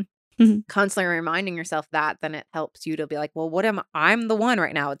remembering, constantly reminding yourself that, then it helps you to be like, well, I'm the one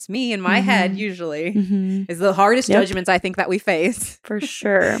right now. It's me in my head usually is the hardest judgments I think that we face. For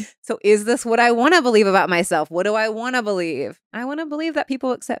sure. So is this what I want to believe about myself? What do I want to believe? I want to believe that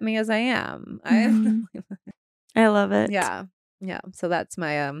people accept me as I am. I love it. Yeah. Yeah. So that's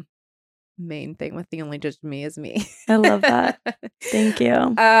my main thing with the only judge me is me. I love that. Thank you.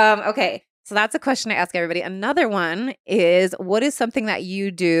 Okay. So that's a question I ask everybody. Another one is, what is something that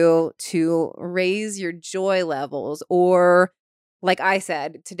you do to raise your joy levels? Or like I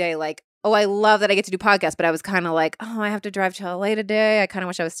said today, like, oh, I love that I get to do podcasts, but I was kind of like, oh, I have to drive to LA today. I kind of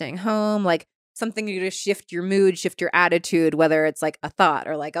wish I was staying home. Like something you do to shift your mood, shift your attitude, whether it's like a thought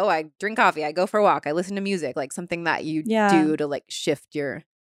or like, oh, I drink coffee, I go for a walk, I listen to music, like something that you do to like shift your.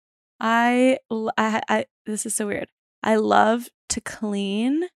 I this is so weird. I love to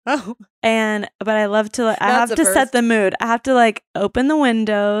clean. Oh. But I love to, I have to set the mood. I have to like open the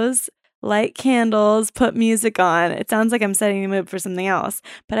windows, light candles, put music on. It sounds like I'm setting the mood for something else.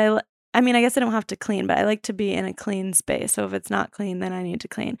 But I mean, I guess I don't have to clean, but I like to be in a clean space. So if it's not clean, then I need to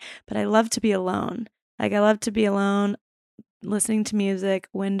clean. But I love to be alone. Like, I love to be alone, listening to music,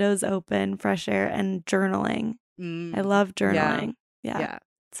 windows open, fresh air, and journaling. I love journaling. Yeah.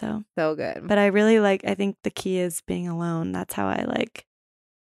 So good. But I really I think the key is being alone. That's how I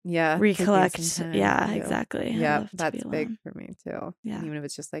recollect. Yeah, exactly. Yeah, that's big for me too. Yeah. Even if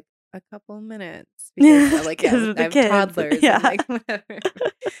it's just like a couple minutes because I have toddlers and like whatever.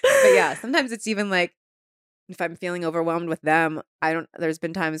 But yeah, sometimes it's even like if I'm feeling overwhelmed with them, there's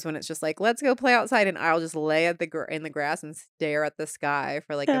been times when it's just like, let's go play outside, and I'll just lay in the grass and stare at the sky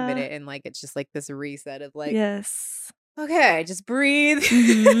for like a minute, and like it's just like this reset of like, yes. Okay, just breathe.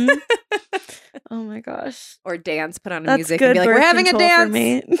 Oh my gosh. Or dance, put on That's music good and be like, we're having a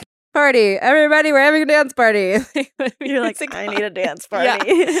dance party. Everybody, we're having a dance party. You're like, I need a dance party.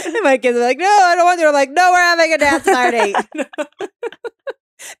 And my kids are like, no, I don't want to. I'm like, no, we're having a dance party.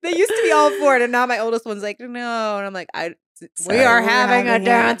 They used to be all for it, and now my oldest one's like, no. And I'm like, we are having a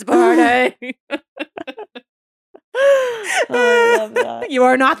dance party. Oh, I love that. You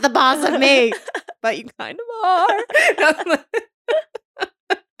are not the boss of me, but you kind of are.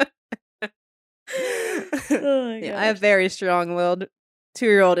 I have very strong-willed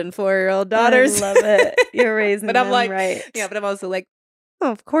 2-year-old and 4-year-old daughters. I love it. You're raising but I'm them like, right. Yeah, but I'm also like,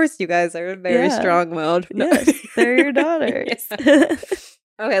 oh, of course you guys are very strong-willed. Yes, they're your daughters.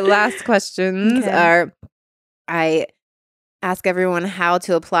 Okay, last questions are, I ask everyone how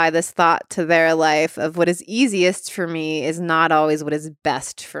to apply this thought to their life of what is easiest for me is not always what is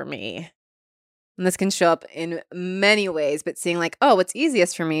best for me. And this can show up in many ways, but seeing like, oh, what's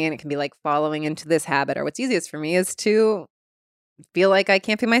easiest for me, and it can be like following into this habit, or what's easiest for me is to feel like I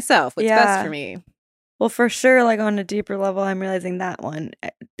can't be myself. What's best for me? Well, for sure, like on a deeper level, I'm realizing that one,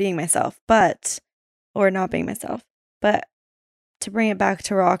 being myself, or not being myself. But to bring it back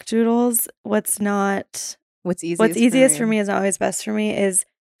to rock doodles, what's easiest for me is not always best for me is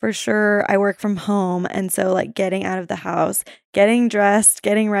for sure I work from home, and so like getting out of the house, getting dressed,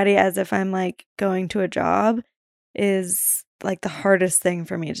 getting ready as if I'm like going to a job is like the hardest thing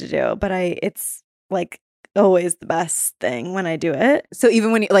for me to do, but it's like always the best thing when I do it. So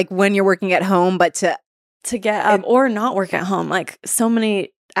even when you're working at home, but to get up or not work at home, like so many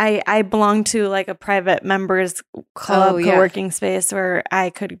I belong to like a private members club co-working space where I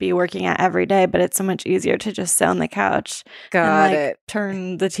could be working at every day, but it's so much easier to just sit on the couch and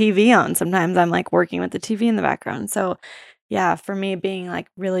turn the TV on. Sometimes I'm like working with the TV in the background. So yeah, for me being like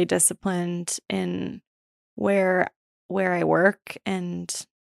really disciplined in where I work and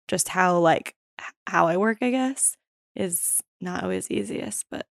just how I work, I guess, is not always easiest,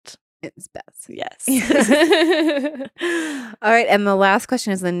 but it's best. Yes. All right. And the last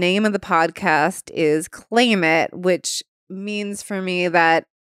question is, the name of the podcast is Claim It, which means for me that,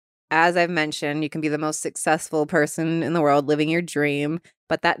 as I've mentioned, you can be the most successful person in the world living your dream,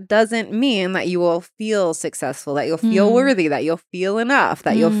 but that doesn't mean that you will feel successful, that you'll feel worthy, that you'll feel enough,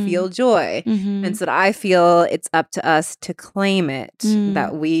 that you'll feel joy. And so I feel it's up to us to claim it,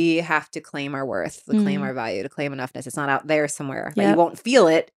 that we have to claim our worth, to claim our value, to claim enoughness. It's not out there somewhere. That you won't feel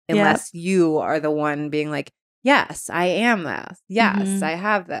it unless you are the one being like, yes, I am this. Yes, I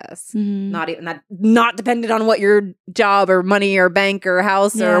have this. Not dependent on what your job or money or bank or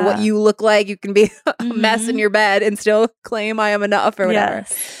house or what you look like. You can be a mess in your bed and still claim I am enough or whatever.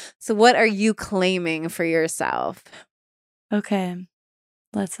 Yes. So what are you claiming for yourself? Okay.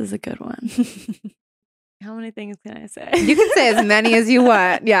 This is a good one. How many things can I say? You can say as many as you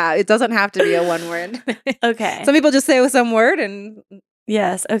want. Yeah, it doesn't have to be a one word. Okay. Some people just say with some word and...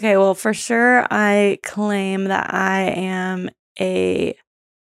 Yes. Okay. Well, for sure, I claim that I am a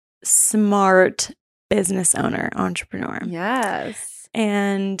smart business owner, entrepreneur. Yes.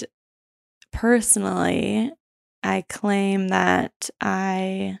 And personally, I claim that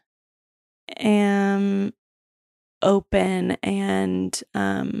I am open and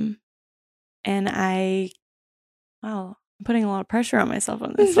I'm putting a lot of pressure on myself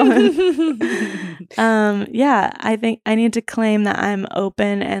on this one. Yeah, I think I need to claim that I'm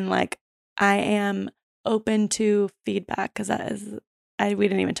open and like I am open to feedback, because that is we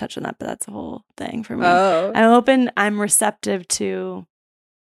didn't even touch on that, but that's a whole thing for me. Oh. I'm open, I'm receptive to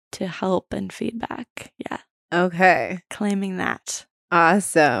help and feedback. Yeah. Okay. Claiming that.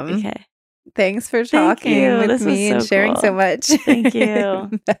 Awesome. Okay. Thanks for talking with me and sharing so much. Thank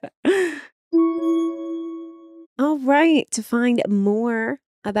you. All right. To find more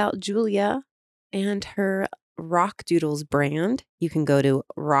about Julia and her Rock Doodles brand, you can go to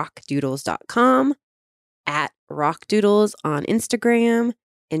rockdoodles.com, @rockdoodles on Instagram,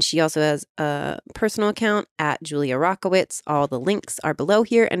 And she also has a personal account at Julia Rockowitz. All the links are below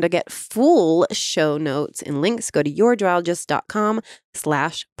here. And to get full show notes and links, go to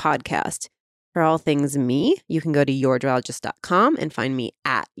yourjoyologist.com/podcast. For all things me, you can go to yourjoyologist.com and find me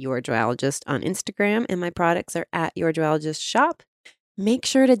at yourjoyologist on Instagram. And my products are at yourjoyologist shop. Make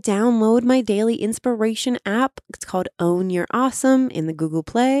sure to download my daily inspiration app. It's called Own Your Awesome in the Google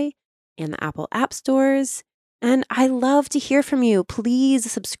Play and the Apple App Stores. And I love to hear from you.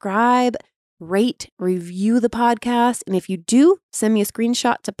 Please subscribe, rate, review the podcast. And if you do, send me a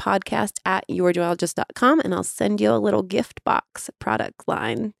screenshot to podcast@yourjoyologist.com and I'll send you a little gift box product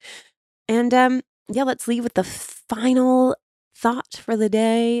line. And let's leave with the final thought for the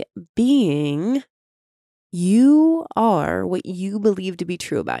day being, you are what you believe to be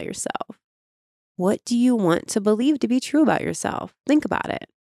true about yourself. What do you want to believe to be true about yourself? Think about it.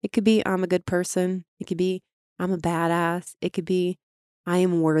 It could be, I'm a good person. It could be, I'm a badass. It could be, I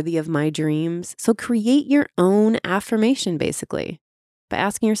am worthy of my dreams. So create your own affirmation, basically, by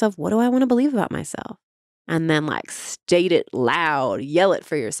asking yourself, what do I want to believe about myself? And then state it loud, yell it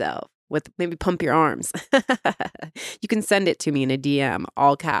for yourself with maybe pump your arms. You can send it to me in a DM,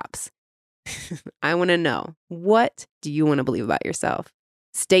 all caps. I want to know, what do you want to believe about yourself?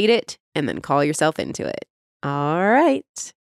 State it and then call yourself into it. All right.